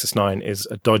my Nexus 9 is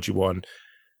a dodgy one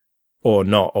or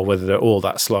not, or whether they're all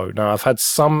that slow. Now, I've had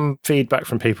some feedback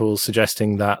from people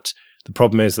suggesting that the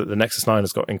problem is that the Nexus 9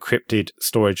 has got encrypted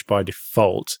storage by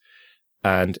default,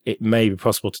 and it may be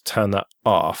possible to turn that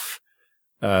off.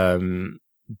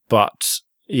 But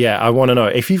yeah, I want to know,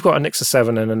 if you've got a Nexus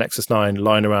 7 and a Nexus 9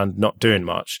 lying around not doing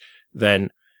much, then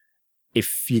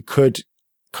if you could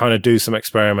kind of do some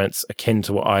experiments akin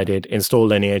to what I did, install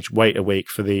Lineage, wait a week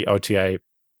for the OTA,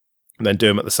 and then do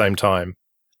them at the same time.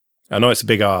 I know it's a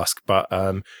big ask, but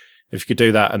if you could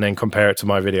do that and then compare it to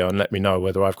my video and let me know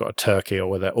whether I've got a turkey or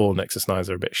whether all Nexus 9s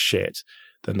are a bit shit,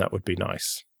 then that would be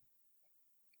nice.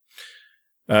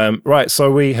 Right,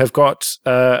 so we have got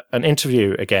an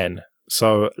interview again,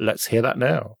 so let's hear that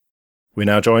now. We're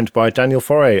now joined by Daniel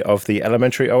Foray of the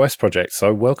Elementary OS project,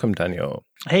 so welcome, Daniel.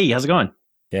 Hey, how's it going?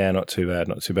 Yeah, not too bad,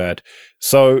 not too bad.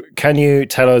 So can you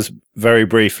tell us very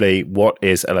briefly what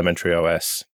is Elementary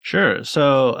OS? Sure.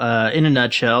 So in a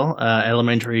nutshell,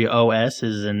 Elementary OS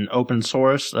is an open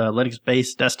source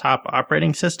Linux-based desktop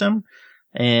operating system.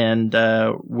 And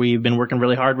we've been working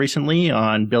really hard recently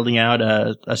on building out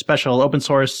a special open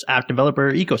source app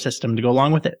developer ecosystem to go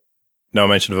along with it. No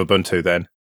mention of Ubuntu then?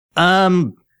 I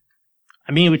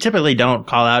mean, we typically don't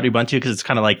call out Ubuntu because it's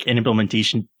kind of like an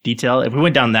implementation detail. If we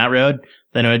went down that road,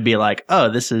 then it would be like, oh,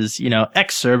 this is,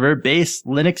 X server based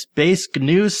Linux based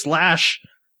GNU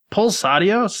 / Pulse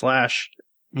Audio /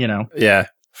 Yeah,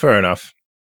 fair enough.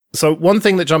 So one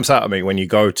thing that jumps out at me when you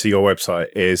go to your website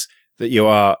is that you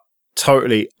are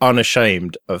totally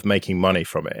unashamed of making money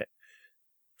from it.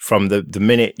 From the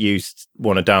minute you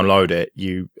want to download it,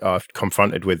 you are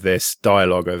confronted with this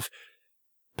dialogue of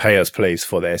pay us please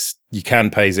for this. You can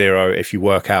pay $0 if you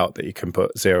work out that you can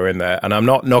put $0 in there. And I'm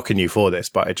not knocking you for this,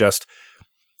 but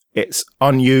it's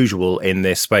unusual in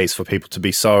this space for people to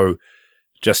be so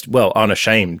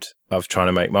unashamed of trying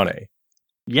to make money.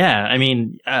 Yeah, I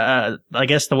mean, I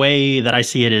guess the way that I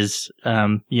see it is,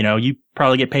 you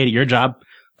probably get paid at your job.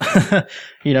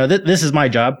 This is my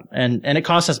job, and it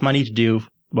costs us money to do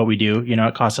what we do.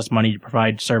 It costs us money to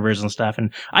provide servers and stuff,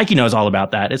 and Ike knows all about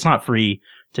that. It's not free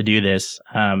to do this.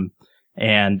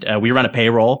 And we run a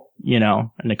payroll,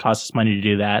 and it costs us money to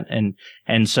do that.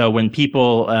 And so when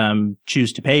people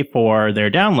choose to pay for their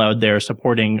download, they're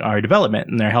supporting our development,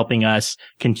 and they're helping us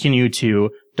continue to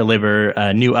deliver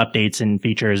new updates and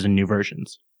features and new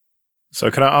versions. So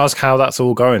can I ask how that's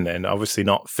all going then? Obviously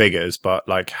not figures, but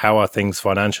like how are things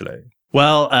financially?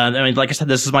 Well, like I said,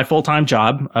 this is my full-time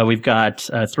job. We've got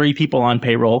 3 people on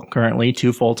payroll currently,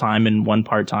 2 full-time and 1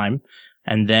 part-time.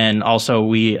 And then also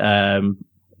we,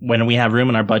 when we have room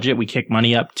in our budget, we kick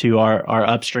money up to our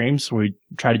upstreams. We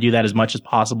try to do that as much as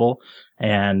possible.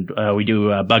 And we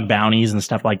do bug bounties and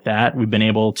stuff like that. We've been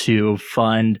able to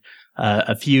fund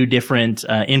a few different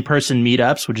in-person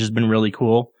meetups, which has been really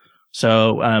cool.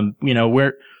 So,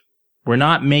 we're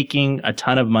not making a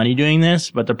ton of money doing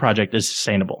this, but the project is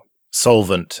sustainable.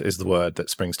 Solvent is the word that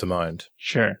springs to mind.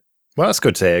 Sure. Well, that's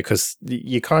good to hear, because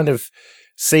you kind of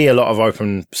see a lot of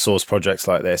open source projects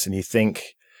like this and you think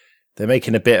they're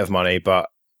making a bit of money, but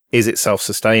is it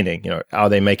self-sustaining? Are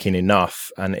they making enough?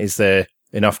 And is there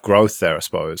enough growth there, I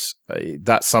suppose?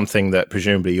 That's something that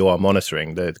presumably you are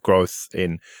monitoring, the growth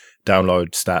in download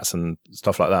stats and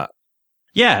stuff like that.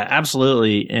 Yeah,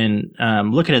 absolutely. And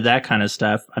looking at that kind of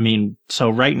stuff, I mean, so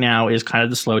right now is kind of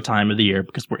the slow time of the year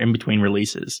because we're in between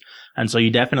releases. And so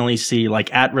you definitely see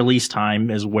like at release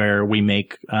time is where we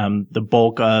make the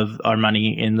bulk of our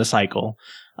money in the cycle.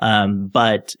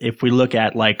 But if we look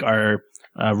at like our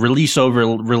release over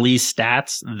release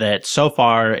stats, that so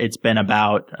far it's been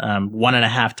about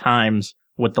 1.5 times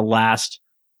what the last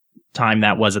time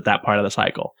that was at that part of the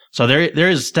cycle. So there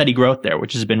is steady growth there,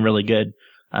 which has been really good.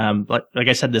 But like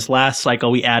I said, this last cycle,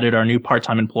 we added our new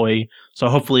part-time employee. So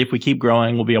hopefully if we keep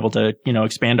growing, we'll be able to,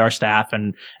 expand our staff.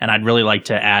 And I'd really like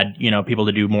to add, people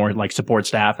to do more like support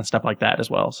staff and stuff like that as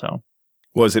well. So.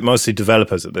 Well, is it mostly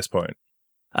developers at this point?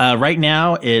 Right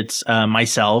now, it's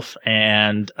myself,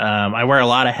 and I wear a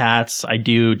lot of hats. I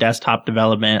do desktop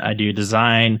development, I do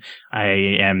design, I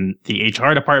am the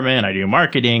HR department, I do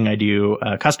marketing, I do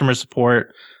customer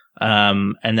support.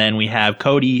 And then we have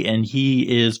Cody, and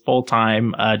he is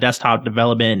full-time desktop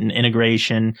development and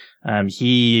integration.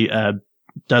 He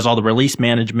does all the release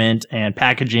management and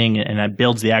packaging, and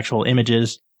builds the actual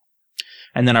images.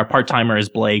 And then our part-timer is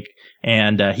Blake,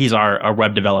 and he's our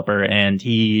web developer, and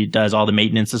he does all the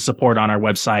maintenance and support on our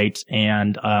website,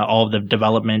 and all of the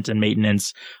development and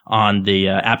maintenance on the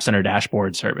App Center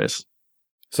dashboard service.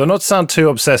 So not to sound too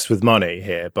obsessed with money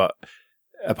here, but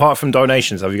apart from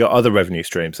donations, have you got other revenue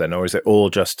streams then, or is it all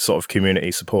just sort of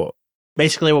community support?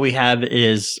 Basically, what we have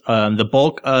is the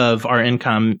bulk of our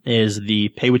income is the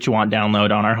Pay What You Want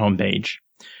download on our homepage.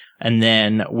 And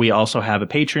then we also have a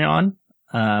Patreon.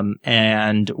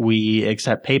 And we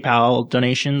accept PayPal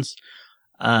donations,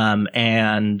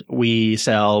 and we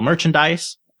sell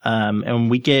merchandise, and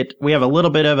we have a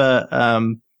little bit of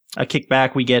a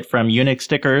kickback we get from Unix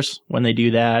stickers when they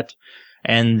do that.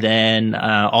 And then,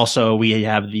 also we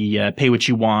have the, Pay What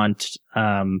You Want,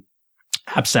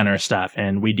 App Center stuff,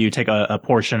 and we do take a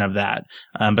portion of that.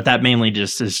 But that mainly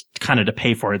just is kind of to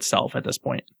pay for itself at this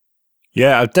point.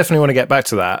 Yeah, I definitely want to get back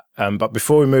to that. But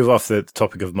before we move off the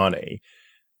topic of money,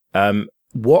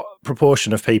 what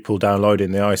proportion of people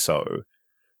downloading the ISO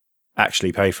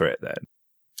actually pay for it then?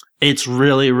 It's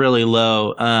really, really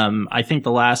low. I think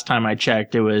the last time I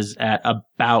checked, it was at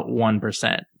about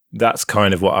 1%. That's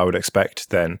kind of what I would expect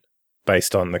then,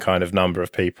 based on the kind of number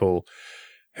of people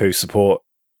who support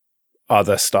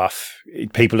other stuff.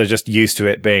 People are just used to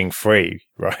it being free,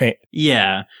 right?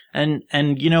 Yeah. And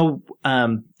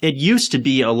it used to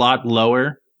be a lot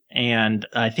lower. And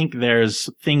I think there's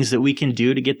things that we can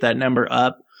do to get that number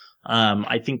up.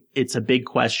 I think it's a big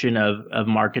question of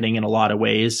marketing in a lot of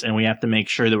ways, and we have to make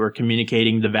sure that we're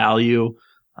communicating the value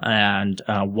and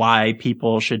why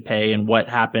people should pay and what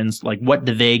happens, like what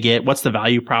do they get, what's the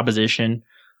value proposition.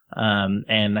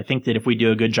 And I think that if we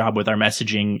do a good job with our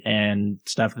messaging and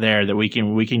stuff there, that we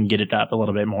can get it up a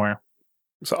little bit more.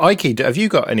 So Ike, have you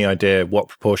got any idea what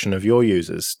proportion of your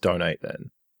users donate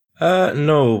then?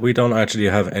 No, we don't actually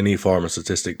have any form of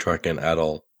statistic tracking at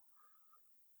all.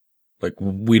 Like,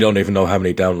 we don't even know how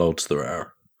many downloads there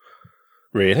are.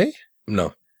 Really?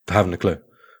 No, haven't a clue.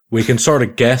 We can sort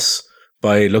of guess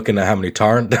by looking at how many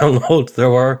torrent downloads there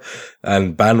were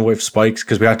and bandwidth spikes,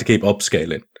 because we have to keep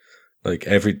upscaling. Like,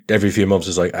 every few months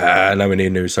it's like, now we need a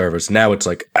new service. Now it's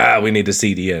like, we need a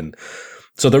CDN.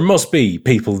 So there must be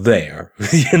people there,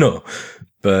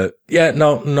 But yeah,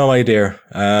 no idea.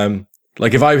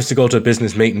 Like, if I was to go to a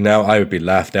business meeting now, I would be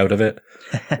laughed out of it.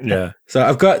 Yeah. So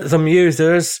I've got some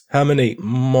users. How many?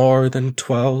 More than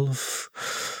 12.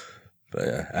 But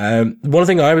yeah. One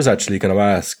thing I was actually going to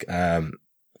ask,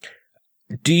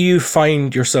 do you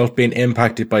find yourself being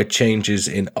impacted by changes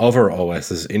in other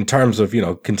OSs in terms of,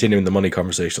 continuing the money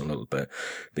conversation a little bit?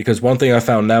 Because one thing I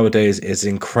found nowadays is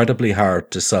incredibly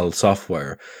hard to sell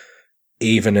software,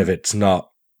 even if it's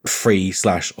not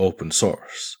free/open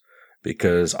source.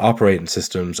 Because operating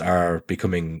systems are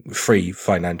becoming free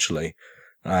financially,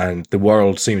 and the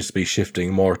world seems to be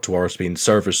shifting more towards being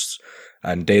service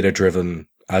and data driven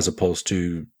as opposed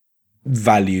to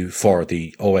value for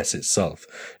the OS itself.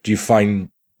 Do you find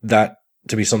that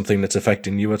to be something that's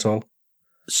affecting you at all?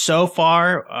 So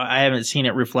far, I haven't seen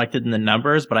it reflected in the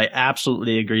numbers, but I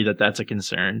absolutely agree that that's a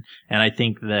concern. And I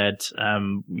think that,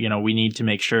 we need to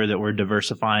make sure that we're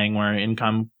diversifying where our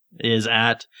income is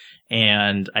at.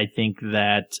 And I think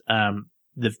that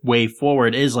the way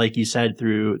forward is, like you said,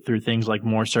 through things like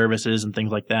more services and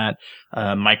things like that,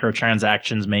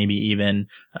 microtransactions maybe even,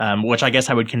 which I guess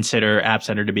I would consider App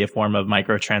Center to be a form of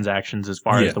microtransactions as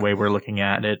far as the way we're looking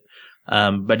at it.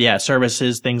 But yeah,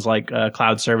 services, things like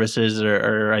cloud services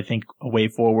are I think a way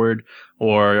forward,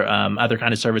 or other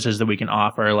kind of services that we can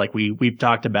offer. Like we've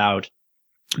talked about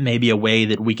maybe a way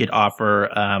that we could offer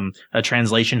a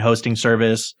translation hosting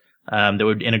service that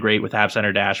would integrate with App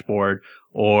Center dashboard,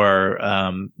 or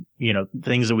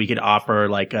things that we could offer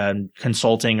like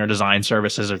consulting or design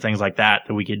services or things like that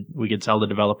we could sell to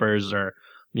developers, or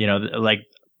like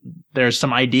there's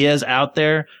some ideas out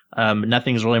there.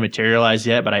 Nothing's really materialized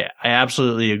yet, but I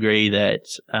absolutely agree that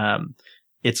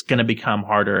it's going to become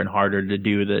harder and harder to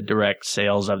do the direct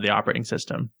sales of the operating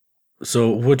system.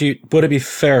 So would it be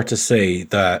fair to say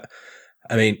that,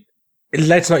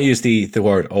 let's not use the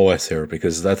word OS here,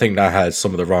 because I think that has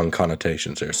some of the wrong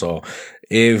connotations here. So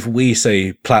if we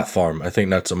say platform, I think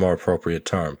that's a more appropriate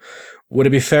term. Would it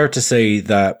be fair to say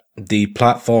that the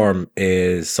platform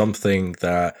is something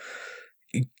that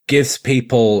gives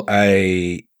people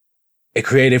a a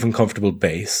creative and comfortable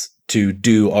base to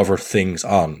do other things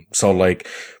on. So like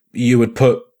you would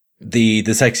put the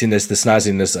sexiness, the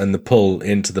snazziness and the pull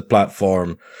into the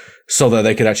platform so that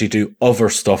they could actually do other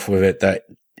stuff with it that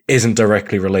isn't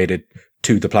directly related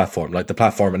to the platform. Like the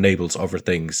platform enables other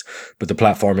things, but the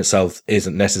platform itself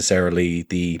isn't necessarily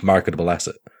the marketable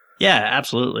asset. Yeah,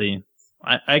 absolutely.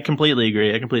 I completely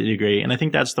agree. And I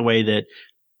think that's the way that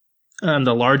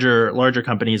the larger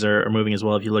companies are moving as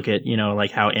well. If you look at,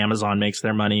 like how Amazon makes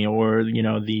their money, or,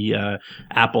 the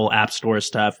Apple App Store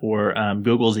stuff, or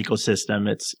Google's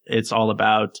ecosystem, it's all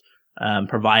about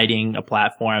providing a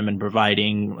platform and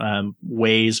providing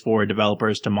ways for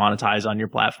developers to monetize on your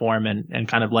platform, and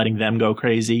kind of letting them go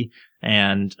crazy,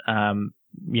 and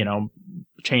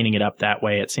chaining it up that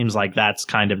way. It seems like that's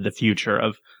kind of the future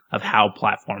of how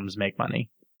platforms make money.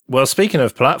 Well, speaking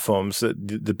of platforms,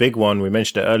 the big one, we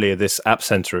mentioned it earlier, this App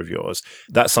Center of yours,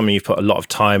 that's something you've put a lot of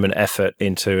time and effort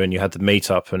into, and you had the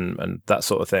meetup and that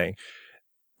sort of thing.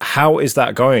 How is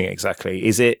that going exactly?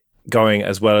 Is it going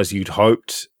as well as you'd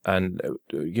hoped? And,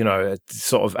 a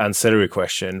sort of ancillary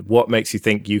question, what makes you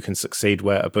think you can succeed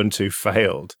where Ubuntu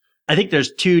failed? I think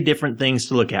there's two different things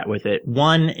to look at with it.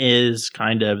 One is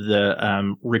kind of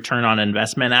the return on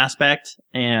investment aspect.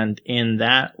 And in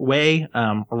that way,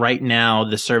 right now,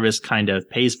 the service kind of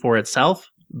pays for itself,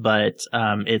 but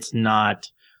it's not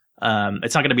going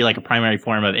to be like a primary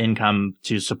form of income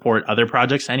to support other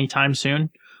projects anytime soon.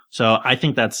 So I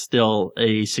think that's still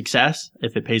a success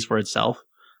if it pays for itself.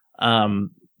 And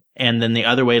then the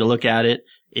other way to look at it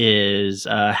is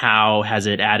how has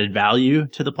it added value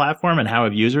to the platform, and how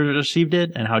have users received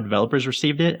it, and how developers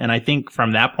received it. And I think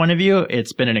from that point of view,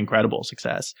 it's been an incredible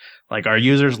success. Like, our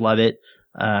users love it.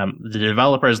 The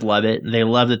developers love it. They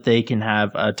love that they can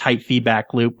have a tight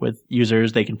feedback loop with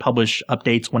users. They can publish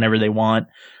updates whenever they want.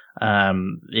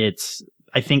 It's,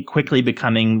 I think, quickly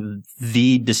becoming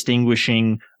the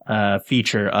distinguishing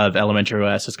feature of Elementary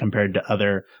OS as compared to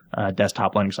other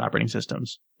desktop Linux operating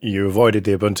systems. You avoided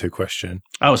the Ubuntu question.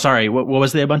 Oh, sorry. What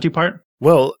was the Ubuntu part?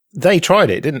 Well, they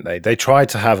tried it, didn't they? They tried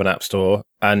to have an app store,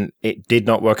 and it did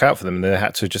not work out for them. They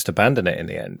had to just abandon it in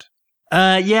the end.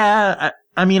 Yeah.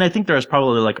 I mean, I think there's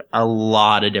probably like a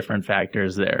lot of different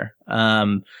factors there.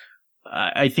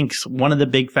 I think one of the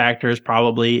big factors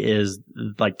probably is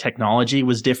like technology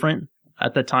was different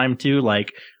at the time too.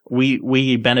 Like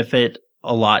we benefit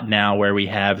a lot now where we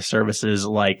have services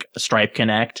like Stripe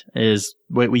Connect is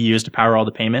what we use to power all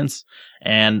the payments.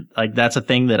 And like, that's a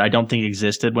thing that I don't think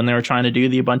existed when they were trying to do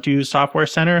the Ubuntu Software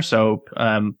Center. So,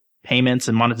 payments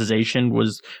and monetization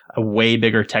was a way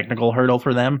bigger technical hurdle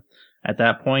for them at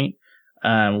that point.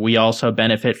 We also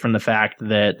benefit from the fact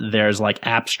that there's like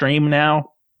AppStream now.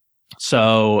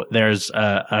 So there's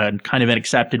a kind of an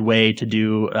accepted way to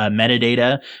do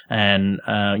metadata and,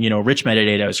 rich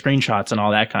metadata, screenshots and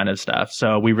all that kind of stuff.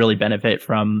 So we really benefit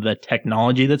from the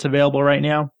technology that's available right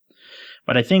now.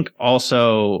 But I think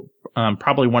also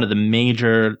probably one of the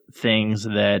major things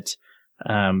that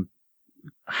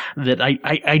that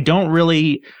I don't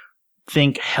really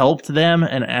think helped them,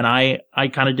 and I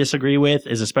kind of disagree with,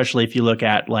 is especially if you look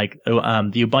at like the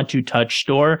Ubuntu Touch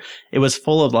Store, it was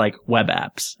full of like web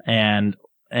apps, and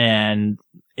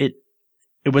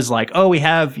it was like, oh, we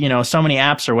have, so many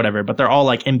apps or whatever, but they're all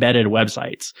like embedded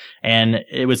websites, and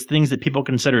it was things that people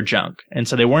consider junk, and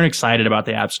so they weren't excited about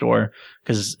the App Store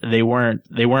because they weren't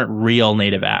real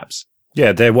native apps.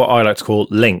 Yeah, they're what I like to call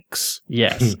links.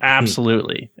 Yes,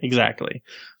 absolutely. Exactly.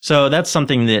 So that's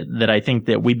something that I think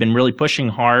that we've been really pushing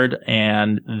hard,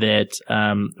 and that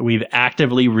we've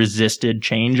actively resisted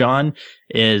change on,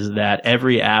 is that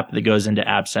every app that goes into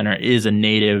App Center is a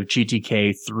native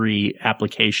GTK3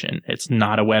 application. It's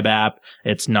not a web app.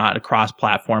 It's not a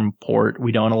cross-platform port.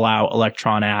 We don't allow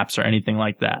Electron apps or anything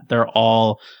like that. They're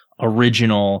all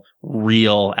original,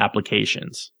 real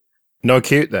applications. No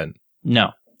Qt then?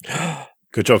 No.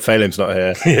 Good job Phelim's not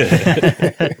here.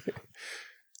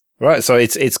 Right, so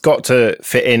it's got to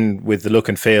fit in with the look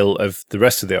and feel of the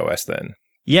rest of the OS then.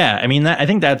 Yeah, I mean, I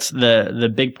think that's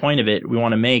the big point of it we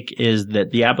want to make, is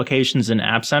that the applications in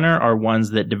App Center are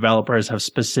ones that developers have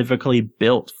specifically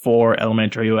built for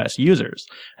Elementary OS users.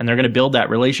 And they're going to build that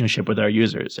relationship with our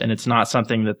users. And it's not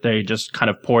something that they just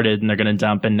kind of ported and they're going to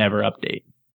dump and never update.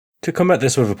 To come at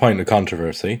this with a point of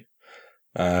controversy,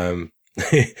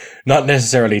 not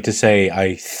necessarily to say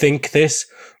I think this,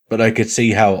 but I could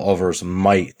see how others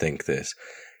might think this.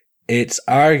 It's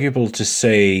arguable to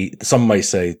say, some might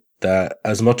say, that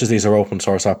as much as these are open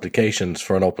source applications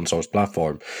for an open source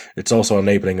platform, it's also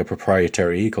enabling a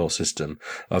proprietary ecosystem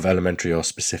of Elementary OS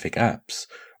specific apps.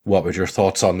 What would your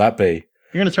thoughts on that be?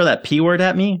 You're going to throw that P word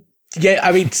at me? Yeah,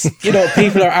 I mean,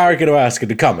 people are going to ask in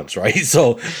the comments, right?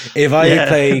 So if I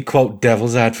play, quote,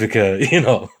 devil's advocate,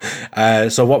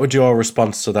 so what would your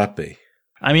response to that be?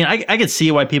 I mean, I could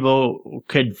see why people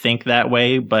could think that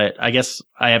way, but I guess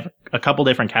I have a couple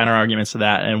different counter arguments to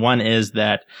that. And one is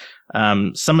that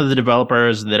some of the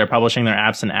developers that are publishing their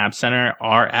apps in App Center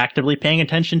are actively paying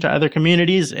attention to other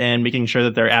communities and making sure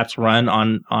that their apps run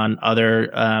on other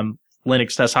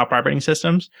Linux desktop operating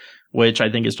systems, which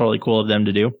I think is totally cool of them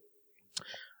to do.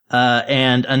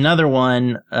 And another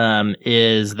one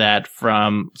is that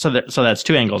so that's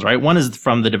two angles, right? One is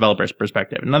from the developer's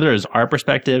perspective. Another is our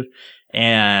perspective.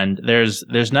 And there's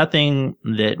nothing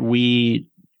that we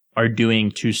are doing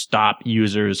to stop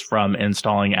users from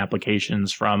installing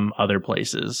applications from other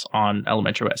places on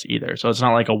Elementary OS either. So it's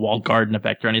not like a walled garden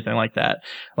effect or anything like that.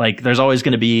 Like there's always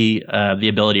going to be the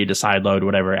ability to sideload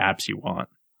whatever apps you want.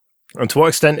 And to what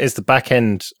extent is the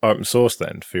backend open source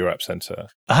then for your App Center?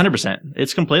 100%.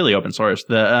 It's completely open source.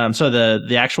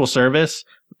 The actual service,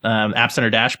 App Center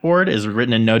dashboard, is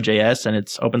written in Node.js and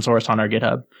it's open source on our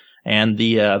GitHub. And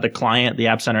the client, the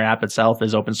App Center app itself,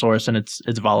 is open source and it's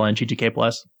Vala and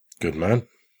GTK+. Good man.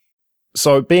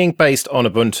 So being based on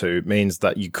Ubuntu means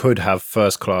that you could have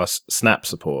first-class Snap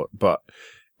support, but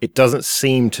it doesn't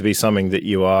seem to be something that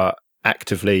you are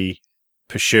actively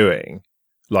pursuing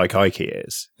like Ike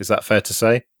is. Is that fair to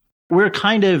say? We're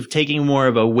kind of taking more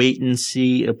of a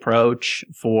wait-and-see approach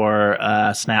for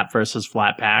Snap versus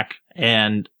Flatpak.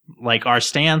 And like our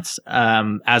stance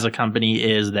as a company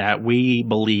is that we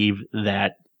believe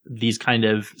that these kind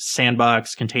of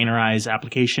sandbox containerized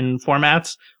application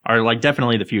formats are like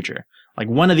definitely the future. Like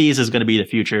one of these is going to be the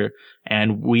future,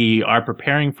 and we are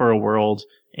preparing for a world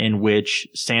in which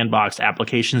sandbox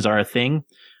applications are a thing,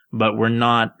 but we're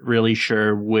not really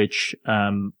sure which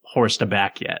horse to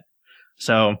back yet.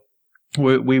 So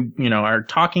we are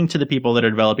talking to the people that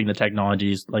are developing the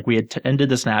technologies. Like we attended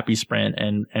the Snappy Sprint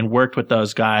and worked with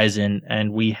those guys,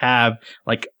 and we have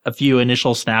like a few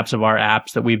initial snaps of our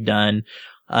apps that we've done.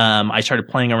 I started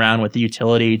playing around with the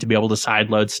utility to be able to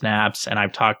sideload snaps, and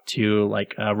I've talked to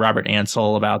like Robert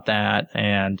Ansel about that.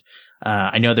 And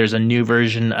I know there's a new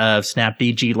version of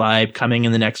SnapDG Live coming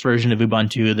in the next version of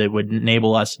Ubuntu that would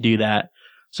enable us to do that.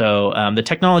 So the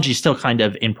technology is still kind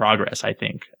of in progress, I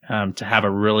think, to have a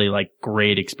really like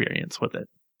great experience with it.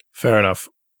 Fair enough.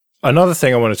 Another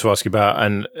thing I wanted to ask you about,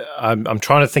 and I'm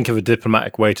trying to think of a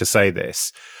diplomatic way to say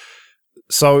this.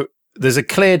 So there's a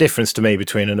clear difference to me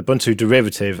between an Ubuntu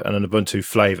derivative and an Ubuntu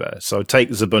flavor. So take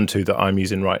Ubuntu that I'm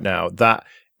using right now. That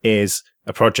is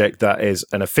a project that is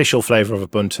an official flavor of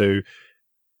Ubuntu.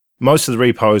 Most of the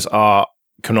repos are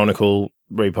canonical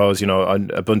repos,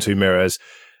 Ubuntu mirrors,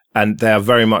 and they are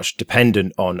very much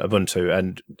dependent on Ubuntu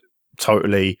and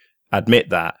totally admit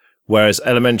that. Whereas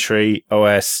Elementary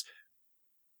OS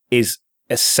is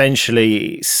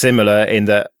essentially similar in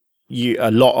that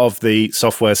a lot of the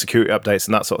software security updates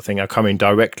and that sort of thing are coming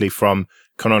directly from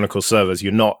canonical servers.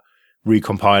 You're not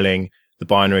recompiling the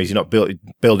binaries. You're not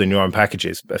building your own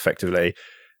packages effectively.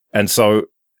 And so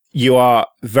you are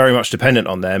very much dependent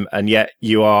on them, and yet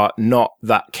you are not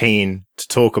that keen to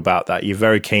talk about that. You're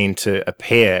very keen to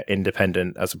appear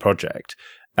independent as a project.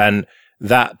 And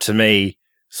that, to me,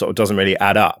 sort of doesn't really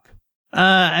add up.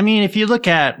 I mean, if you look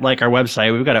at like our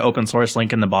website, we've got an open source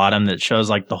link in the bottom that shows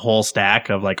like the whole stack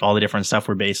of like all the different stuff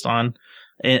we're based on.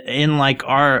 In like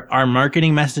our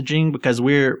marketing messaging, because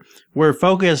we're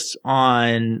focused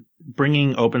on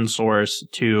bringing open source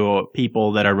to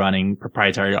people that are running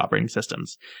proprietary operating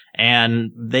systems,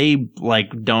 and they like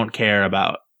don't care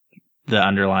about the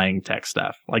underlying tech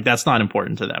stuff. Like that's not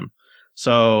important to them.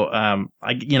 So,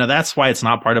 that's why it's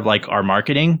not part of like our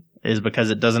marketing, is because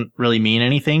it doesn't really mean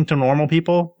anything to normal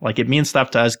people. Like it means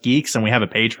stuff to us geeks, and we have a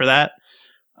page for that.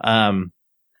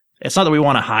 It's not that we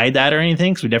want to hide that or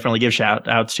anything, because we definitely give shout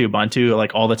outs to Ubuntu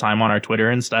like all the time on our Twitter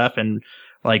and stuff. And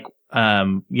like,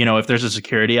 if there's a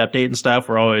security update and stuff,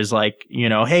 we're always like,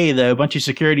 hey, the Ubuntu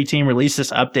security team released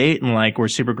this update, and like we're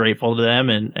super grateful to them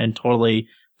and totally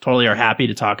are happy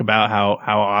to talk about how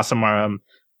awesome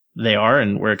they are,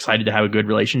 and we're excited to have a good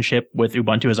relationship with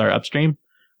Ubuntu as our upstream.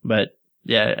 But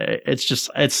yeah, it's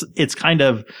just, it's kind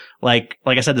of like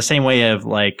I said, the same way of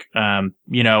like,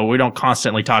 we don't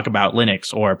constantly talk about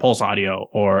Linux or Pulse Audio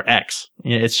or X.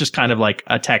 It's just kind of like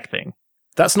a tech thing.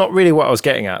 That's not really what I was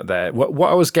getting at there.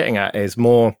 What I was getting at is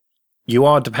more, you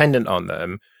are dependent on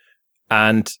them.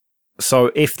 And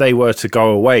so if they were to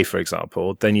go away, for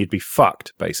example, then you'd be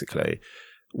fucked, basically.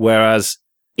 Whereas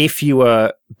if you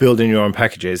were building your own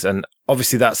packages, and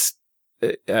obviously that's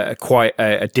quite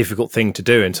a difficult thing to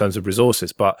do in terms of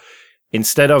resources, but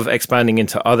instead of expanding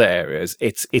into other areas,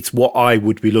 it's what I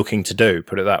would be looking to do,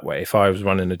 put it that way, if I was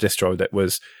running a distro that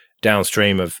was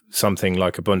downstream of something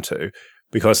like Ubuntu,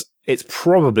 because it's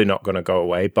probably not going to go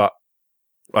away, but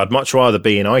I'd much rather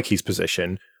be in Ike's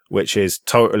position, which is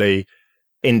totally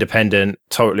independent,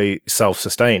 totally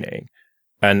self-sustaining.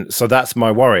 And so that's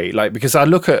my worry. Like, because I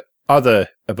look at other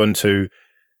Ubuntu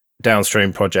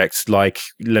downstream projects like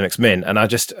Linux Mint, and I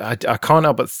can't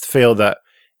help but feel that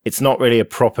it's not really a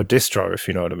proper distro, if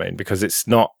you know what I mean, because it's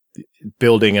not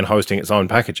building and hosting its own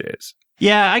packages.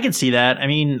 Yeah, I can see that. I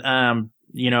mean,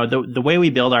 the way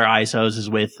we build our ISOs is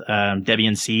with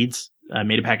Debian seeds,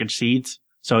 made a package seeds.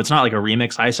 So it's not like a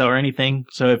remix ISO or anything.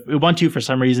 So if Ubuntu for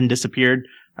some reason disappeared,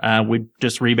 we'd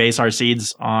just rebase our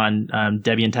seeds on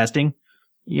Debian testing,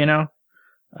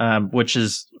 which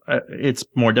is it's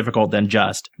more difficult than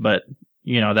just, but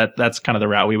that's kind of the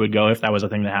route we would go if that was a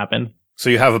thing that happened. So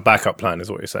you have a backup plan,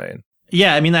 is what you're saying?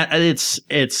 Yeah, I mean that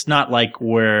it's not like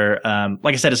we're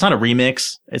like I said, it's not a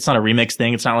remix. It's not a remix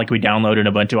thing. It's not like we download an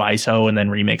Ubuntu ISO and then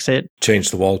remix it. Change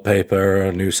the wallpaper,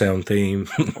 a new sound theme.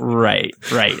 Right.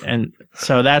 And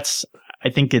so I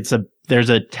think there's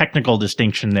a technical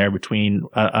distinction there between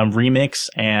a remix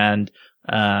and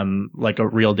like a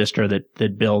real distro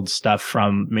that builds stuff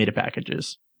from meta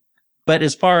packages. But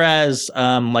as far as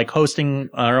like hosting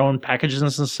our own packages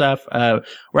and stuff,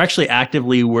 we're actually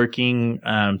actively working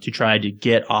to try to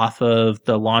get off of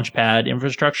the Launchpad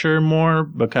infrastructure more,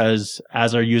 because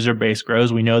as our user base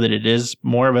grows, we know that it is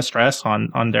more of a stress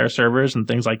on their servers and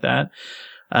things like that.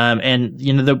 And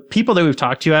the people that we've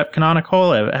talked to at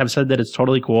Canonical have said that it's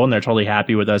totally cool and they're totally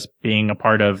happy with us being a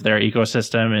part of their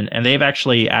ecosystem, and they've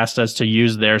actually asked us to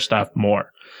use their stuff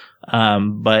more.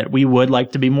 But we would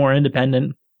like to be more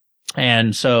independent.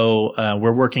 And so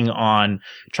we're working on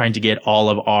trying to get all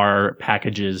of our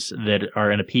packages that are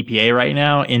in a PPA right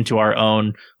now into our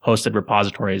own hosted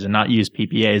repositories and not use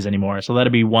PPAs anymore. So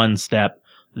that'll be one step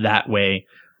that way.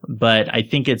 But I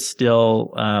think it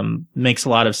still makes a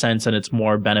lot of sense, and it's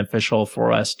more beneficial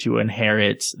for us to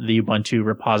inherit the Ubuntu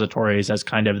repositories as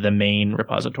kind of the main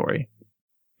repository.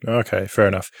 Okay, fair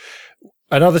enough.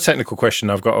 Another technical question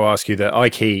I've got to ask you that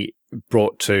Ike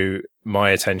brought to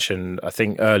my attention, I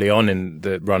think, early on in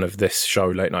the run of this show,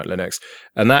 Late Night Linux,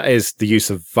 and that is the use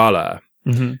of Vala.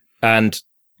 Mm-hmm. And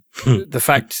the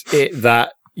fact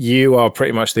that you are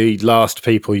pretty much the last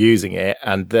people using it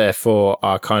and therefore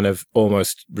are kind of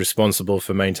almost responsible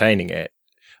for maintaining it.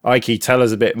 Ike, tell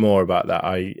us a bit more about that.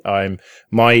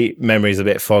 My memory is a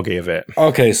bit foggy of it.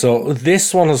 Okay, so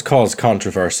this one has caused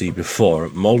controversy before,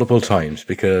 multiple times,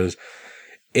 because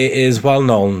it is well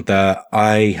known that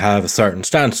I have a certain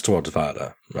stance towards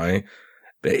Vala, right?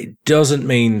 But it doesn't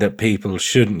mean that people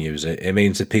shouldn't use it. It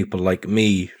means that people like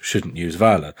me shouldn't use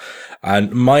Vala.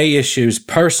 And my issues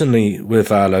personally with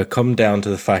Vala come down to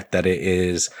the fact that it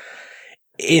is,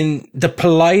 in the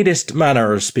politest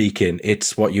manner of speaking,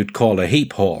 it's what you'd call a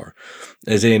heap whore.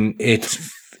 As in, it's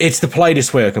the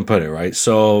politest way I can put it, right?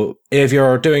 So if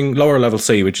you're doing lower level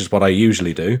C, which is what I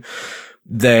usually do,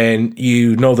 then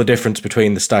you know the difference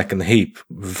between the stack and the heap.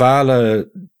 Vala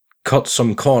cuts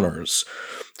some corners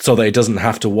so that it doesn't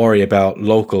have to worry about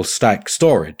local stack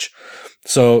storage.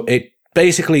 So it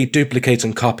basically duplicates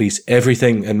and copies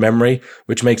everything in memory,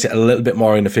 which makes it a little bit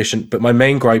more inefficient. But my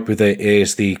main gripe with it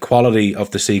is the quality of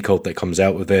the C code that comes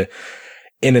out with it,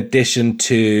 in addition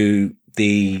to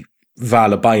the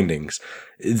Vala bindings.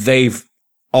 They've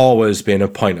always been a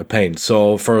point of pain.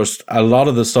 So first, a lot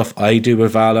of the stuff I do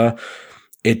with Vala,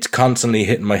 it's constantly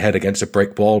hitting my head against a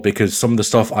brick wall, because some of the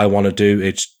stuff I want to do,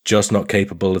 it's just not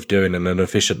capable of doing in an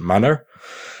efficient manner.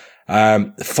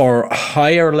 For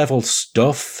higher level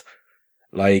stuff,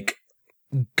 like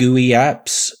GUI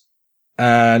apps,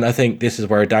 and I think this is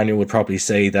where Daniel would probably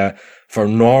say that for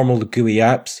normal GUI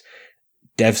apps,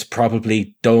 devs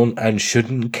probably don't and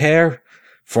shouldn't care.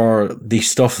 For the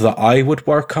stuff that I would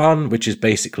work on, which is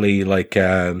basically like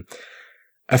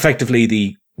effectively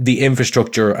the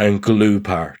infrastructure and glue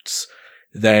parts,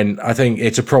 then I think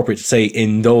it's appropriate to say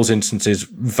in those instances,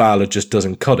 Vala just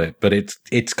doesn't cut it. But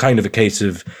it's kind of a case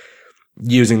of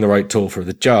using the right tool for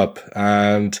the job.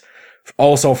 And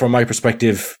also from my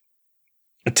perspective,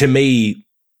 to me,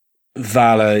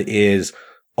 Vala is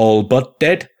all but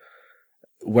dead.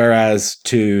 Whereas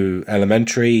to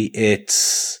Elementary,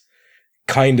 it's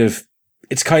kind of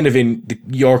in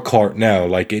your court now.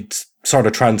 Like, it's sort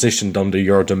of transitioned under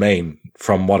your domain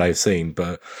from what I've seen.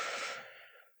 But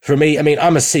for me, I mean,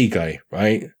 I'm a C guy,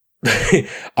 right?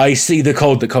 I see the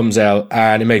code that comes out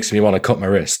and it makes me want to cut my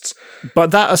wrists.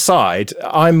 But that aside,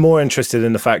 I'm more interested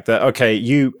in the fact that, okay,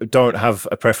 you don't have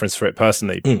a preference for it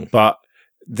personally, but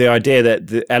the idea that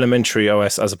the Elementary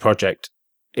OS as a project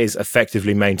is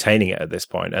effectively maintaining it at this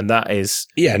point, and that is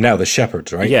now the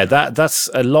shepherds, right? Yeah, that's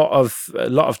a lot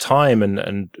of time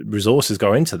and resources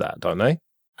go into that, don't they?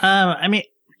 I mean,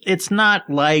 it's not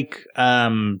like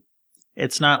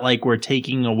we're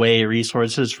taking away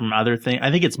resources from other things.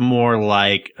 I think it's more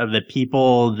like the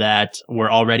people that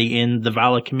were already in the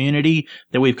Vala community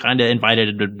that we've kind of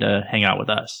invited to hang out with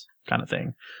us, kind of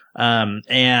thing.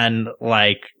 And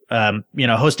like,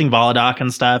 hosting Valadoc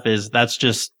and stuff that's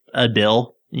just a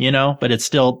bill, but it's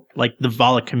still like the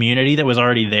Vala community that was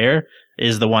already there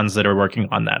is the ones that are working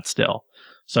on that still.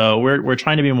 So we're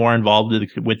trying to be more involved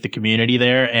with the community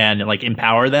there and like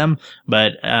empower them,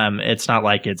 but it's not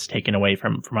like it's taken away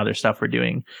from other stuff we're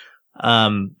doing.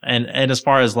 And as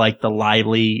far as like the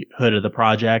livelihood of the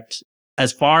project,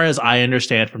 as far as I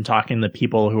understand from talking to the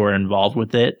people who are involved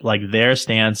with it, like their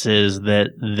stance is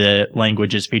that the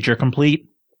language is feature complete.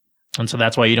 And so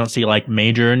that's why you don't see like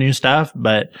major new stuff,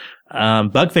 but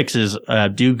bug fixes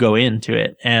do go into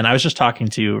it. And I was just talking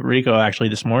to Rico actually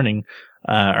this morning.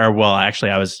 I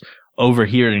was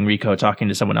overhearing Rico talking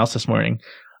to someone else this morning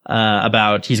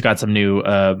about he's got some new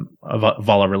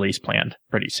Vala release planned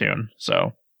pretty soon.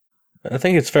 So I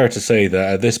think it's fair to say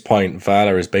that at this point,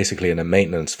 Vala is basically in a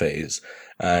maintenance phase,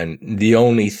 and the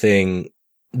only thing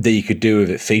that you could do with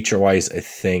it feature-wise, I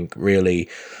think, really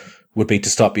would be to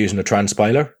stop using a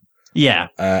transpiler. Yeah,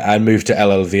 and move to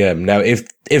LLVM. Now, if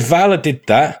Vala did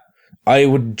that, I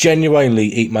would genuinely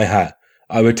eat my hat.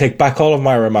 I would take back all of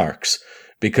my remarks,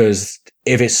 because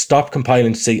if it stopped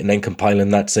compiling C and then compiling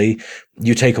that C,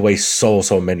 you take away so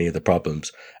many of the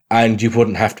problems, and you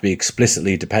wouldn't have to be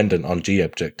explicitly dependent on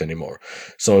G-Object anymore.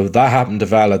 So if that happened to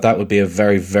Vala, that would be a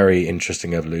very, very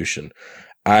interesting evolution,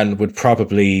 and would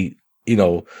probably,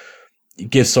 give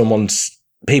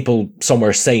people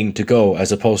somewhere sane to go,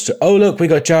 as opposed to, oh, look, we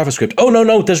got JavaScript. Oh,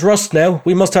 no, there's Rust now.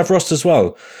 We must have Rust as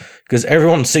well. Because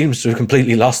everyone seems to have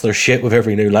completely lost their shit with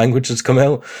every new language that's come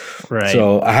out. Right.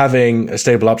 So having a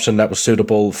stable option that was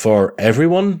suitable for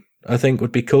everyone, I think,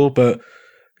 would be cool. But,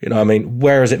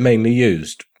 where is it mainly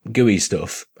used? GUI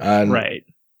stuff. And right.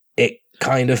 It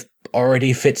kind of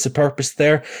already fits the purpose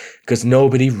there, because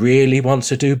nobody really wants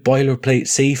to do boilerplate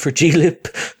C for glib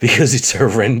because it's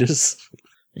horrendous.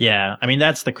 Yeah, I mean,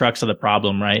 that's the crux of the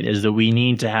problem, right? Is that we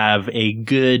need to have a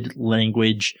good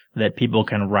language that people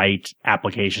can write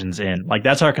applications in. Like,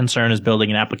 that's our concern, is building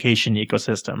an application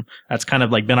ecosystem. That's kind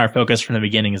of like been our focus from the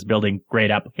beginning, is building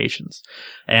great applications.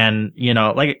 And,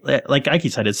 like Ike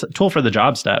said, it's a tool for the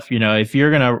job stuff. If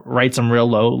you're going to write some real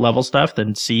low level stuff,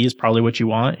 then C is probably what you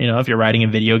want. If you're writing a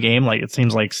video game, like, it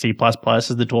seems like C++ is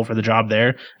the tool for the job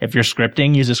there. If you're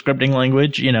scripting, use a scripting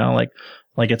language,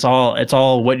 like it's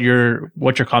all what you're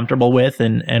comfortable with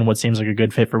and what seems like a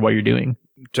good fit for what you're doing.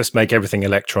 Just make everything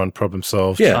Electron, problem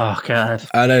solved. Yeah. Oh God.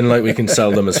 And then we can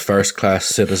sell them as first class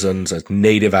citizens, as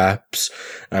native apps,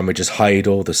 and we just hide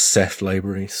all the Ceph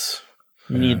libraries.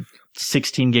 You need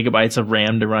 16 gigabytes of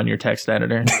RAM to run your text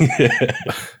editor.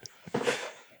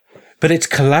 But it's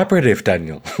collaborative,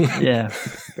 Daniel. Yeah.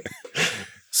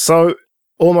 So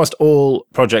almost all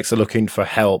projects are looking for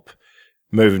help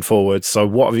moving forward. So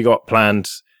what have you got planned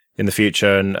in the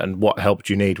future, and what help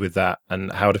do you need with that, and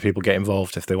how do people get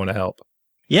involved if they want to help?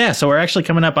 Yeah, so we're actually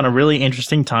coming up on a really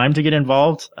interesting time to get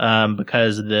involved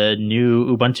because the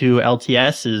new Ubuntu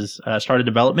LTS is started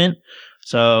development.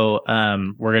 So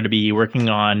we're going to be working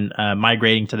on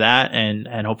migrating to that and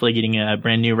hopefully getting a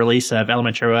brand new release of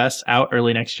Elementary OS out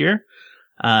early next year.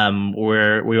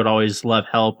 Where we would always love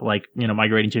help, like,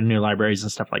 migrating to new libraries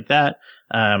and stuff like that.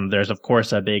 There's of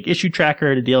course a big issue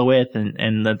tracker to deal with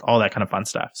and all that kind of fun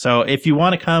stuff. So if you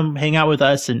want to come hang out with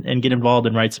us and get involved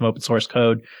and write some open source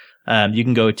code, you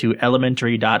can go to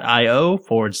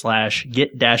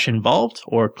elementary.io/get-involved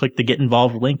or click the get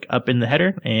involved link up in the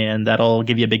header, and that'll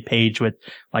give you a big page with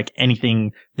like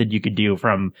anything that you could do,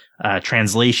 from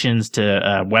translations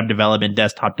to web development,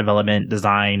 desktop development,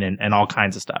 design, and all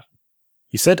kinds of stuff.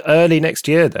 You said early next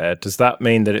year there. Does that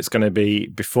mean that it's going to be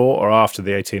before or after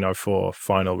the 1804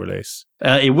 final release?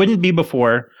 It wouldn't be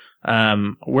before.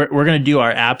 We're going to do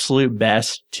our absolute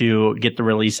best to get the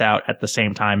release out at the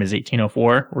same time as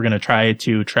 1804. We're going to try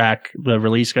to track the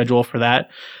release schedule for that.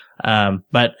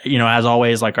 But, as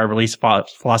always, like, our release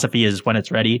philosophy is when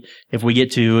it's ready. If we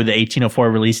get to the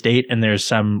 1804 release date and there's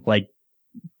some like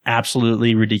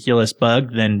absolutely ridiculous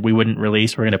bug, then we wouldn't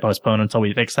release. We're going to postpone until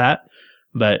we fix that.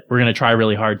 But we're going to try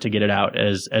really hard to get it out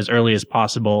as early as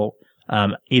possible,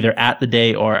 either at the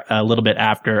day or a little bit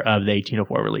after of the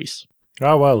 1804 release.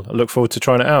 Oh, well, I look forward to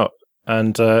trying it out,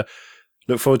 and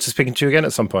look forward to speaking to you again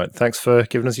at some point. Thanks for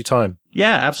giving us your time.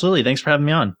 Yeah, absolutely. Thanks for having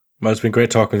me on. Well, it's been great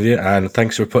talking with you, and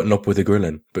thanks for putting up with the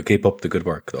grilling. But keep up the good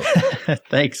work, though.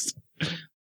 Thanks.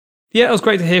 Yeah, it was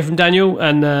great to hear from Daniel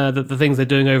and the things they're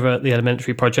doing over at the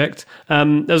Elementary project.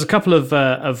 There's a couple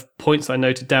of points I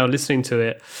noted down listening to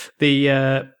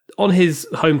it. On his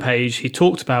homepage, he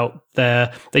talked about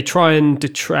they try and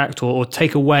detract or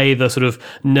take away the sort of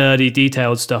nerdy,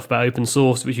 detailed stuff about open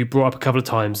source, which you brought up a couple of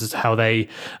times as to how they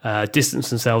distance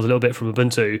themselves a little bit from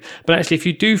Ubuntu. But actually, if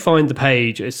you do find the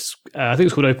page, I think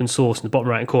it's called Open Source in the bottom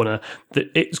right corner. That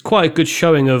it's quite a good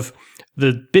showing of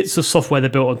the bits of software they're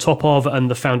built on top of and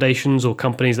the foundations or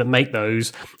companies that make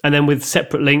those, and then with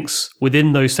separate links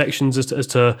within those sections as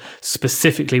to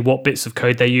specifically what bits of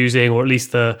code they're using, or at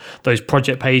least those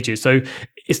project pages. So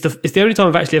it's the only time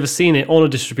I've actually ever seen it on a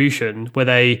distribution where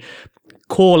they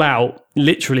call out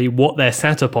literally what they're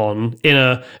sat up on in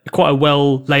a quite a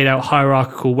well laid out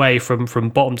hierarchical way from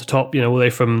bottom to top, all the way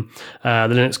from the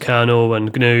Linux kernel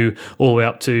and GNU all the way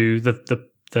up to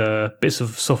the bits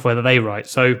of software that they write.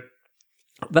 So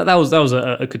that was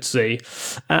a good see.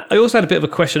 I also had a bit of a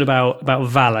question about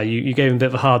Valor. You gave him a bit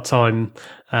of a hard time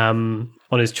on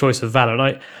his choice of Valor,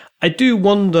 and I do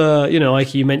wonder.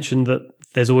 Ike, you mentioned that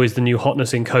there's always the new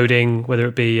hotness in coding, whether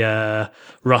it be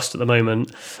Rust at the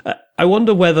moment. I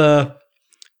wonder whether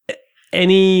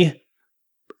any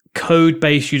code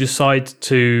base you decide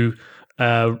to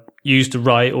use to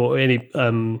write, or any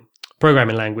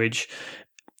programming language,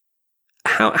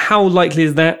 how likely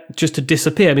is that just to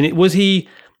disappear? I mean,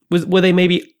 were they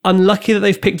maybe unlucky that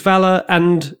they've picked Valor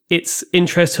and its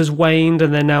interest has waned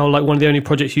and they're now like one of the only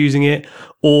projects using it,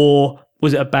 or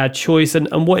was it a bad choice?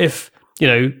 And what if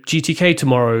GTK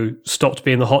tomorrow stopped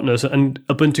being the hotness and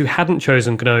Ubuntu hadn't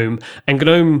chosen GNOME and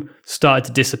GNOME started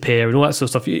to disappear and all that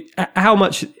sort of stuff? How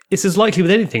much? It's as likely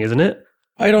with anything, isn't it?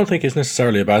 I don't think it's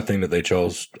necessarily a bad thing that they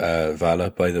chose Valor,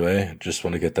 by the way. I just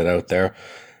want to get that out there.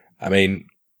 I mean,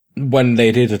 when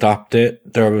they did adopt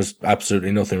it, there was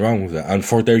absolutely nothing wrong with it. And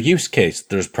for their use case,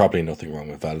 there's probably nothing wrong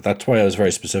with Valor. That's why I was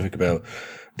very specific about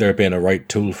there being a right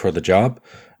tool for the job.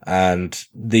 And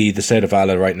the state of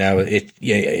Valor right now, I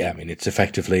mean, it's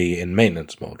effectively in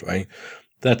maintenance mode, right?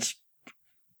 That's,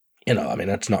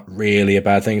 that's not really a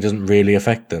bad thing. It doesn't really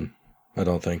affect them, I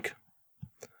don't think.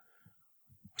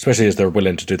 Especially as they're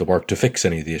willing to do the work to fix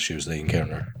any of the issues they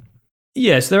encounter.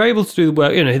 Yes, they're able to do the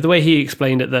work. The way he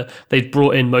explained it, that they'd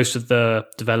brought in most of the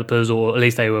developers, or at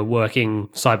least they were working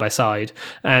side by side.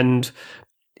 And,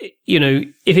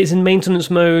 if it's in maintenance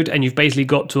mode and you've basically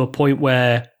got to a point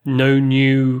where no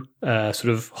new sort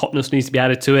of hotness needs to be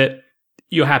added to it,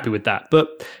 you're happy with that.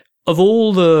 But of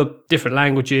all the different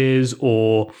languages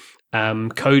or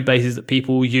code bases that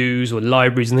people use, or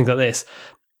libraries and things like this,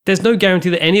 there's no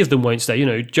guarantee that any of them won't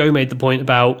stay. Joe made the point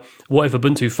about what if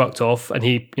Ubuntu fucked off, and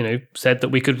he, said that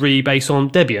we could rebase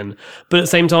on Debian. But at the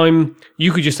same time,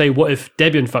 you could just say, what if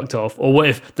Debian fucked off? Or what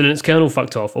if the Linux kernel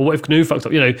fucked off? Or what if GNU fucked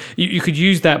off? You could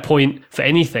use that point for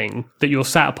anything that you're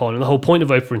sat upon. And the whole point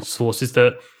of open source is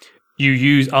that you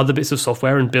use other bits of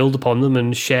software and build upon them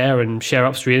and share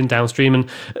upstream and downstream. And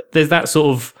there's that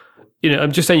sort of,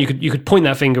 I'm just saying you could point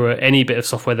that finger at any bit of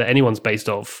software that anyone's based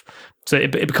off. So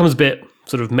it becomes a bit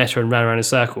sort of meta and ran around in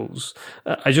circles.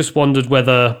 I just wondered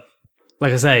whether,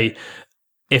 like I say,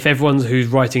 if everyone who's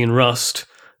writing in Rust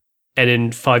and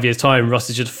in 5 years' time,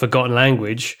 Rust is just a forgotten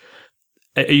language,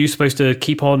 are you supposed to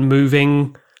keep on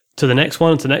moving to the next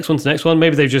one, to the next one, to the next one?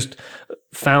 Maybe they've just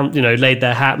found, laid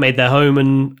their hat, made their home,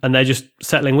 and they're just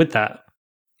settling with that.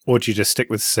 Or do you just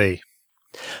stick with C?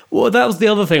 Well, that was the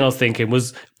other thing I was thinking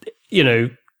was,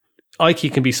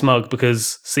 Ike can be smug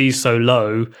because C's so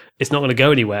low, it's not going to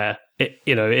go anywhere.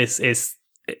 It's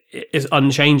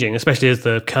unchanging, especially as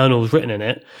the kernel is written in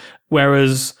it.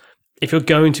 Whereas if you're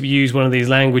going to use one of these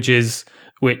languages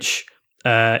which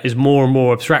is more and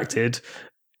more abstracted,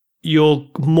 you're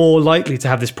more likely to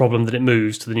have this problem that it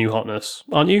moves to the new hotness,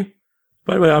 aren't you?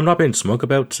 By the way, I'm not being smug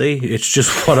about C. It's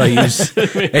just what I use.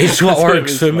 It's what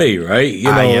works for me,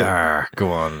 right?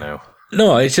 Go on now.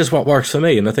 No, it's just what works for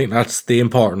me. And I think that's the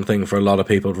important thing for a lot of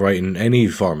people writing any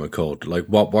form of code. Like,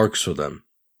 what works for them.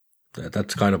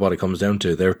 That's kind of what it comes down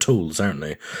to. They're tools, aren't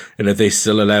they? And if they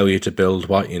still allow you to build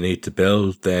what you need to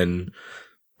build, then...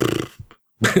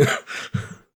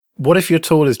 What if your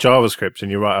tool is JavaScript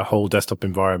and you write a whole desktop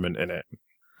environment in it?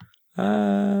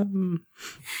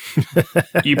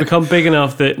 You become big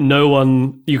enough that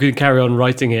you can carry on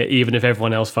writing it even if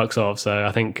everyone else fucks off. So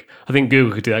I think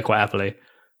Google could do that quite happily.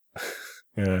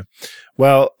 Yeah.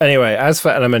 Well, anyway, as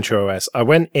for Elementary OS, I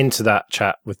went into that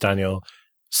chat with Daniel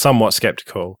somewhat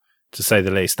skeptical, to say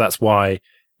the least. That's why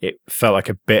it felt like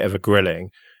a bit of a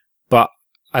grilling. But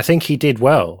I think he did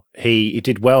well. He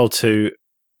did well to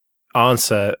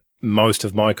answer most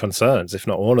of my concerns, if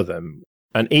not all of them.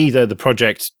 And either the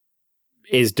project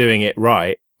is doing it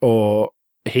right, or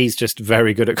he's just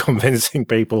very good at convincing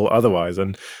people otherwise.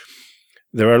 And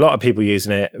there are a lot of people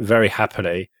using it very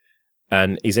happily.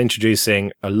 And he's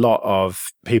introducing a lot of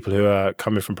people who are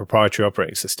coming from proprietary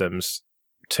operating systems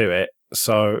to it.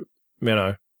 So,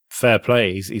 fair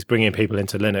play. He's bringing people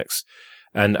into Linux.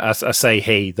 And as I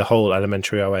say, the whole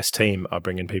Elementary OS team are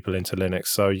bringing people into Linux.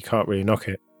 So you can't really knock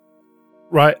it.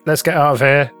 Right, let's get out of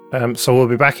here. So we'll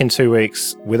be back in 2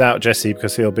 weeks without Jesse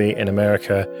because he'll be in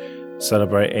America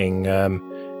celebrating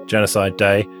Genocide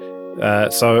Day.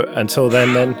 So until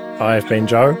then, I've been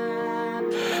Joe.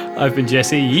 I've been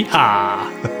Jesse. Yeehaw!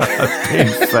 I've been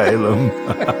Phelim.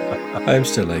 I'm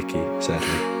still Lakey,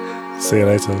 sadly. See you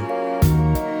later.